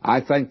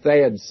 I think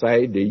they'd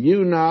say, do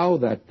you know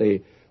that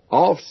the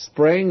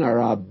offspring are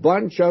a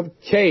bunch of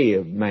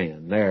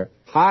cavemen? They're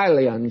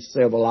highly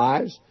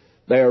uncivilized,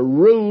 they're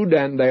rude,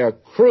 and they're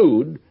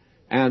crude,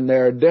 and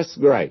they're a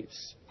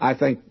disgrace. I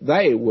think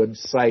they would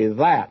say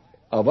that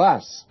of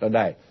us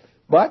today.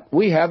 But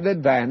we have the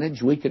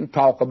advantage, we can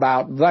talk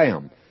about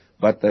them.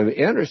 But the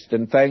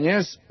interesting thing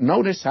is,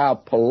 notice how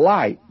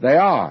polite they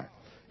are.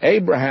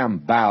 Abraham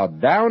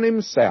bowed down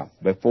himself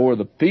before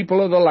the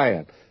people of the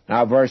land.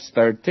 Now, verse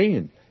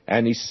 13,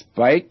 and he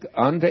spake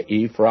unto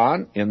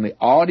Ephron in the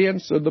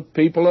audience of the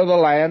people of the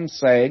land,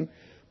 saying,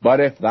 but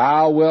if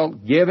thou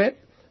wilt give it,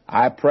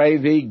 I pray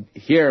thee,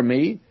 hear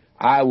me,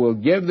 I will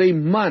give thee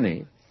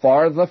money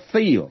for the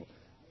field.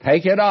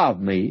 Take it of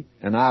me,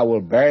 and I will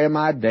bury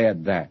my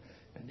dead there.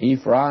 And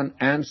Ephron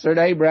answered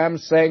Abraham,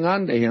 saying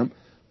unto him,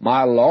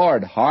 my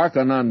Lord,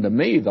 hearken unto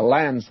me. The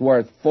land's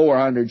worth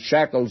 400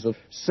 shekels of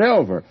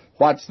silver.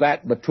 What's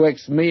that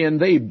betwixt me and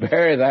thee?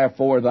 Bury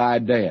therefore thy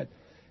dead.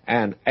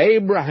 And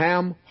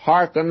Abraham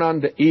hearkened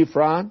unto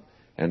Ephron,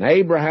 and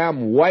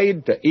Abraham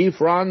weighed to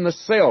Ephron the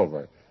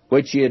silver,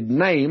 which he had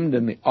named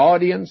in the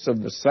audience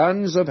of the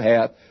sons of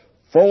Heth,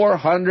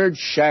 400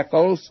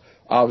 shekels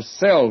of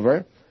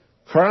silver,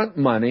 current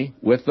money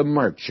with the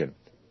merchant.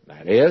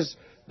 That is,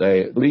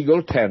 the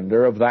legal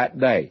tender of that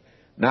day.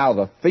 Now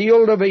the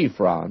field of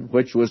Ephron,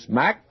 which was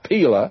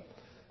Machpelah,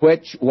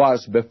 which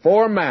was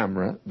before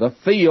Mamre, the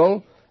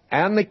field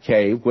and the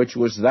cave which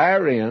was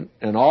therein,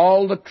 and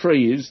all the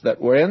trees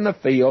that were in the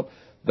field,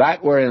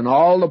 that were in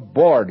all the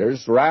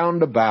borders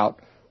round about,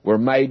 were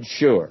made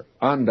sure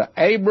unto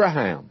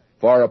Abraham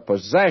for a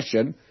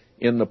possession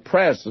in the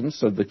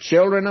presence of the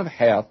children of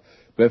Heth,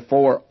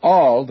 before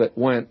all that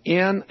went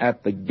in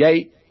at the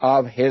gate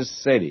of his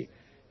city.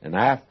 And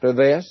after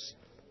this,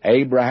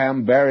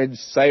 Abraham buried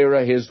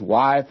Sarah his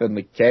wife in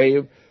the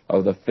cave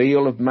of the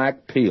field of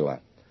Machpelah,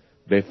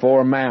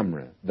 before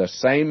Mamre, the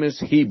same as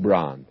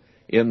Hebron,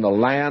 in the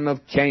land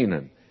of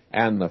Canaan.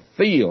 And the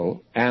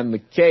field and the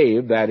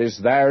cave that is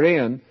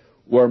therein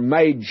were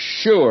made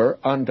sure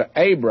unto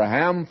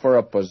Abraham for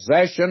a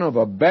possession of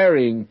a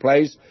burying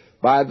place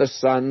by the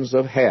sons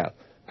of Heth.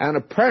 And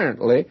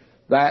apparently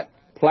that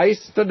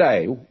place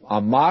today,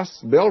 a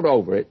mosque built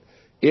over it,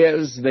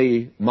 is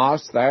the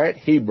mosque there at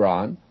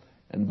Hebron.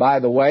 And by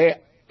the way,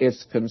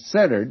 it's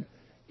considered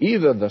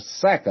either the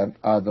second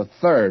or the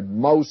third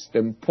most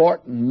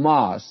important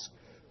mosque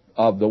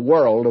of the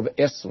world of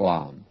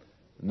Islam.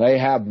 They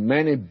have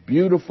many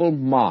beautiful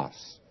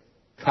mosques,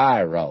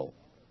 Cairo,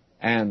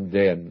 and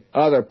in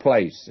other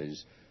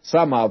places.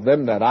 Some of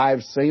them that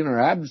I've seen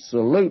are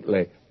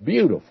absolutely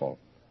beautiful.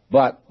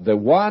 But the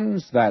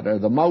ones that are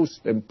the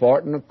most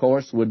important, of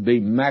course, would be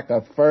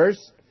Mecca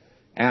first,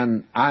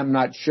 and I'm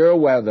not sure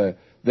whether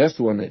this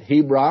one at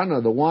Hebron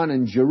or the one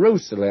in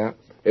Jerusalem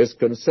is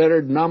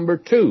considered number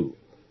 2.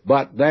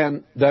 But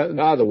then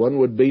the other one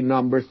would be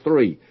number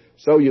 3.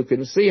 So you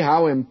can see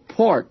how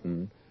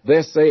important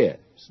this is,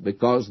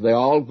 because they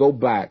all go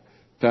back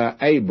to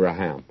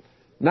Abraham.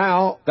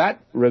 Now,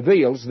 that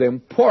reveals the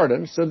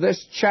importance of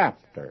this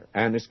chapter.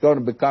 And it's going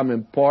to become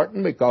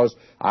important because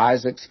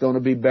Isaac's going to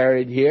be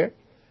buried here,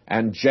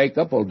 and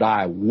Jacob will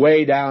die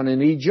way down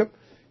in Egypt,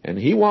 and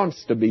he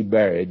wants to be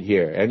buried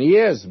here, and he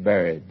is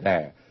buried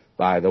there,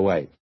 by the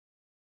way.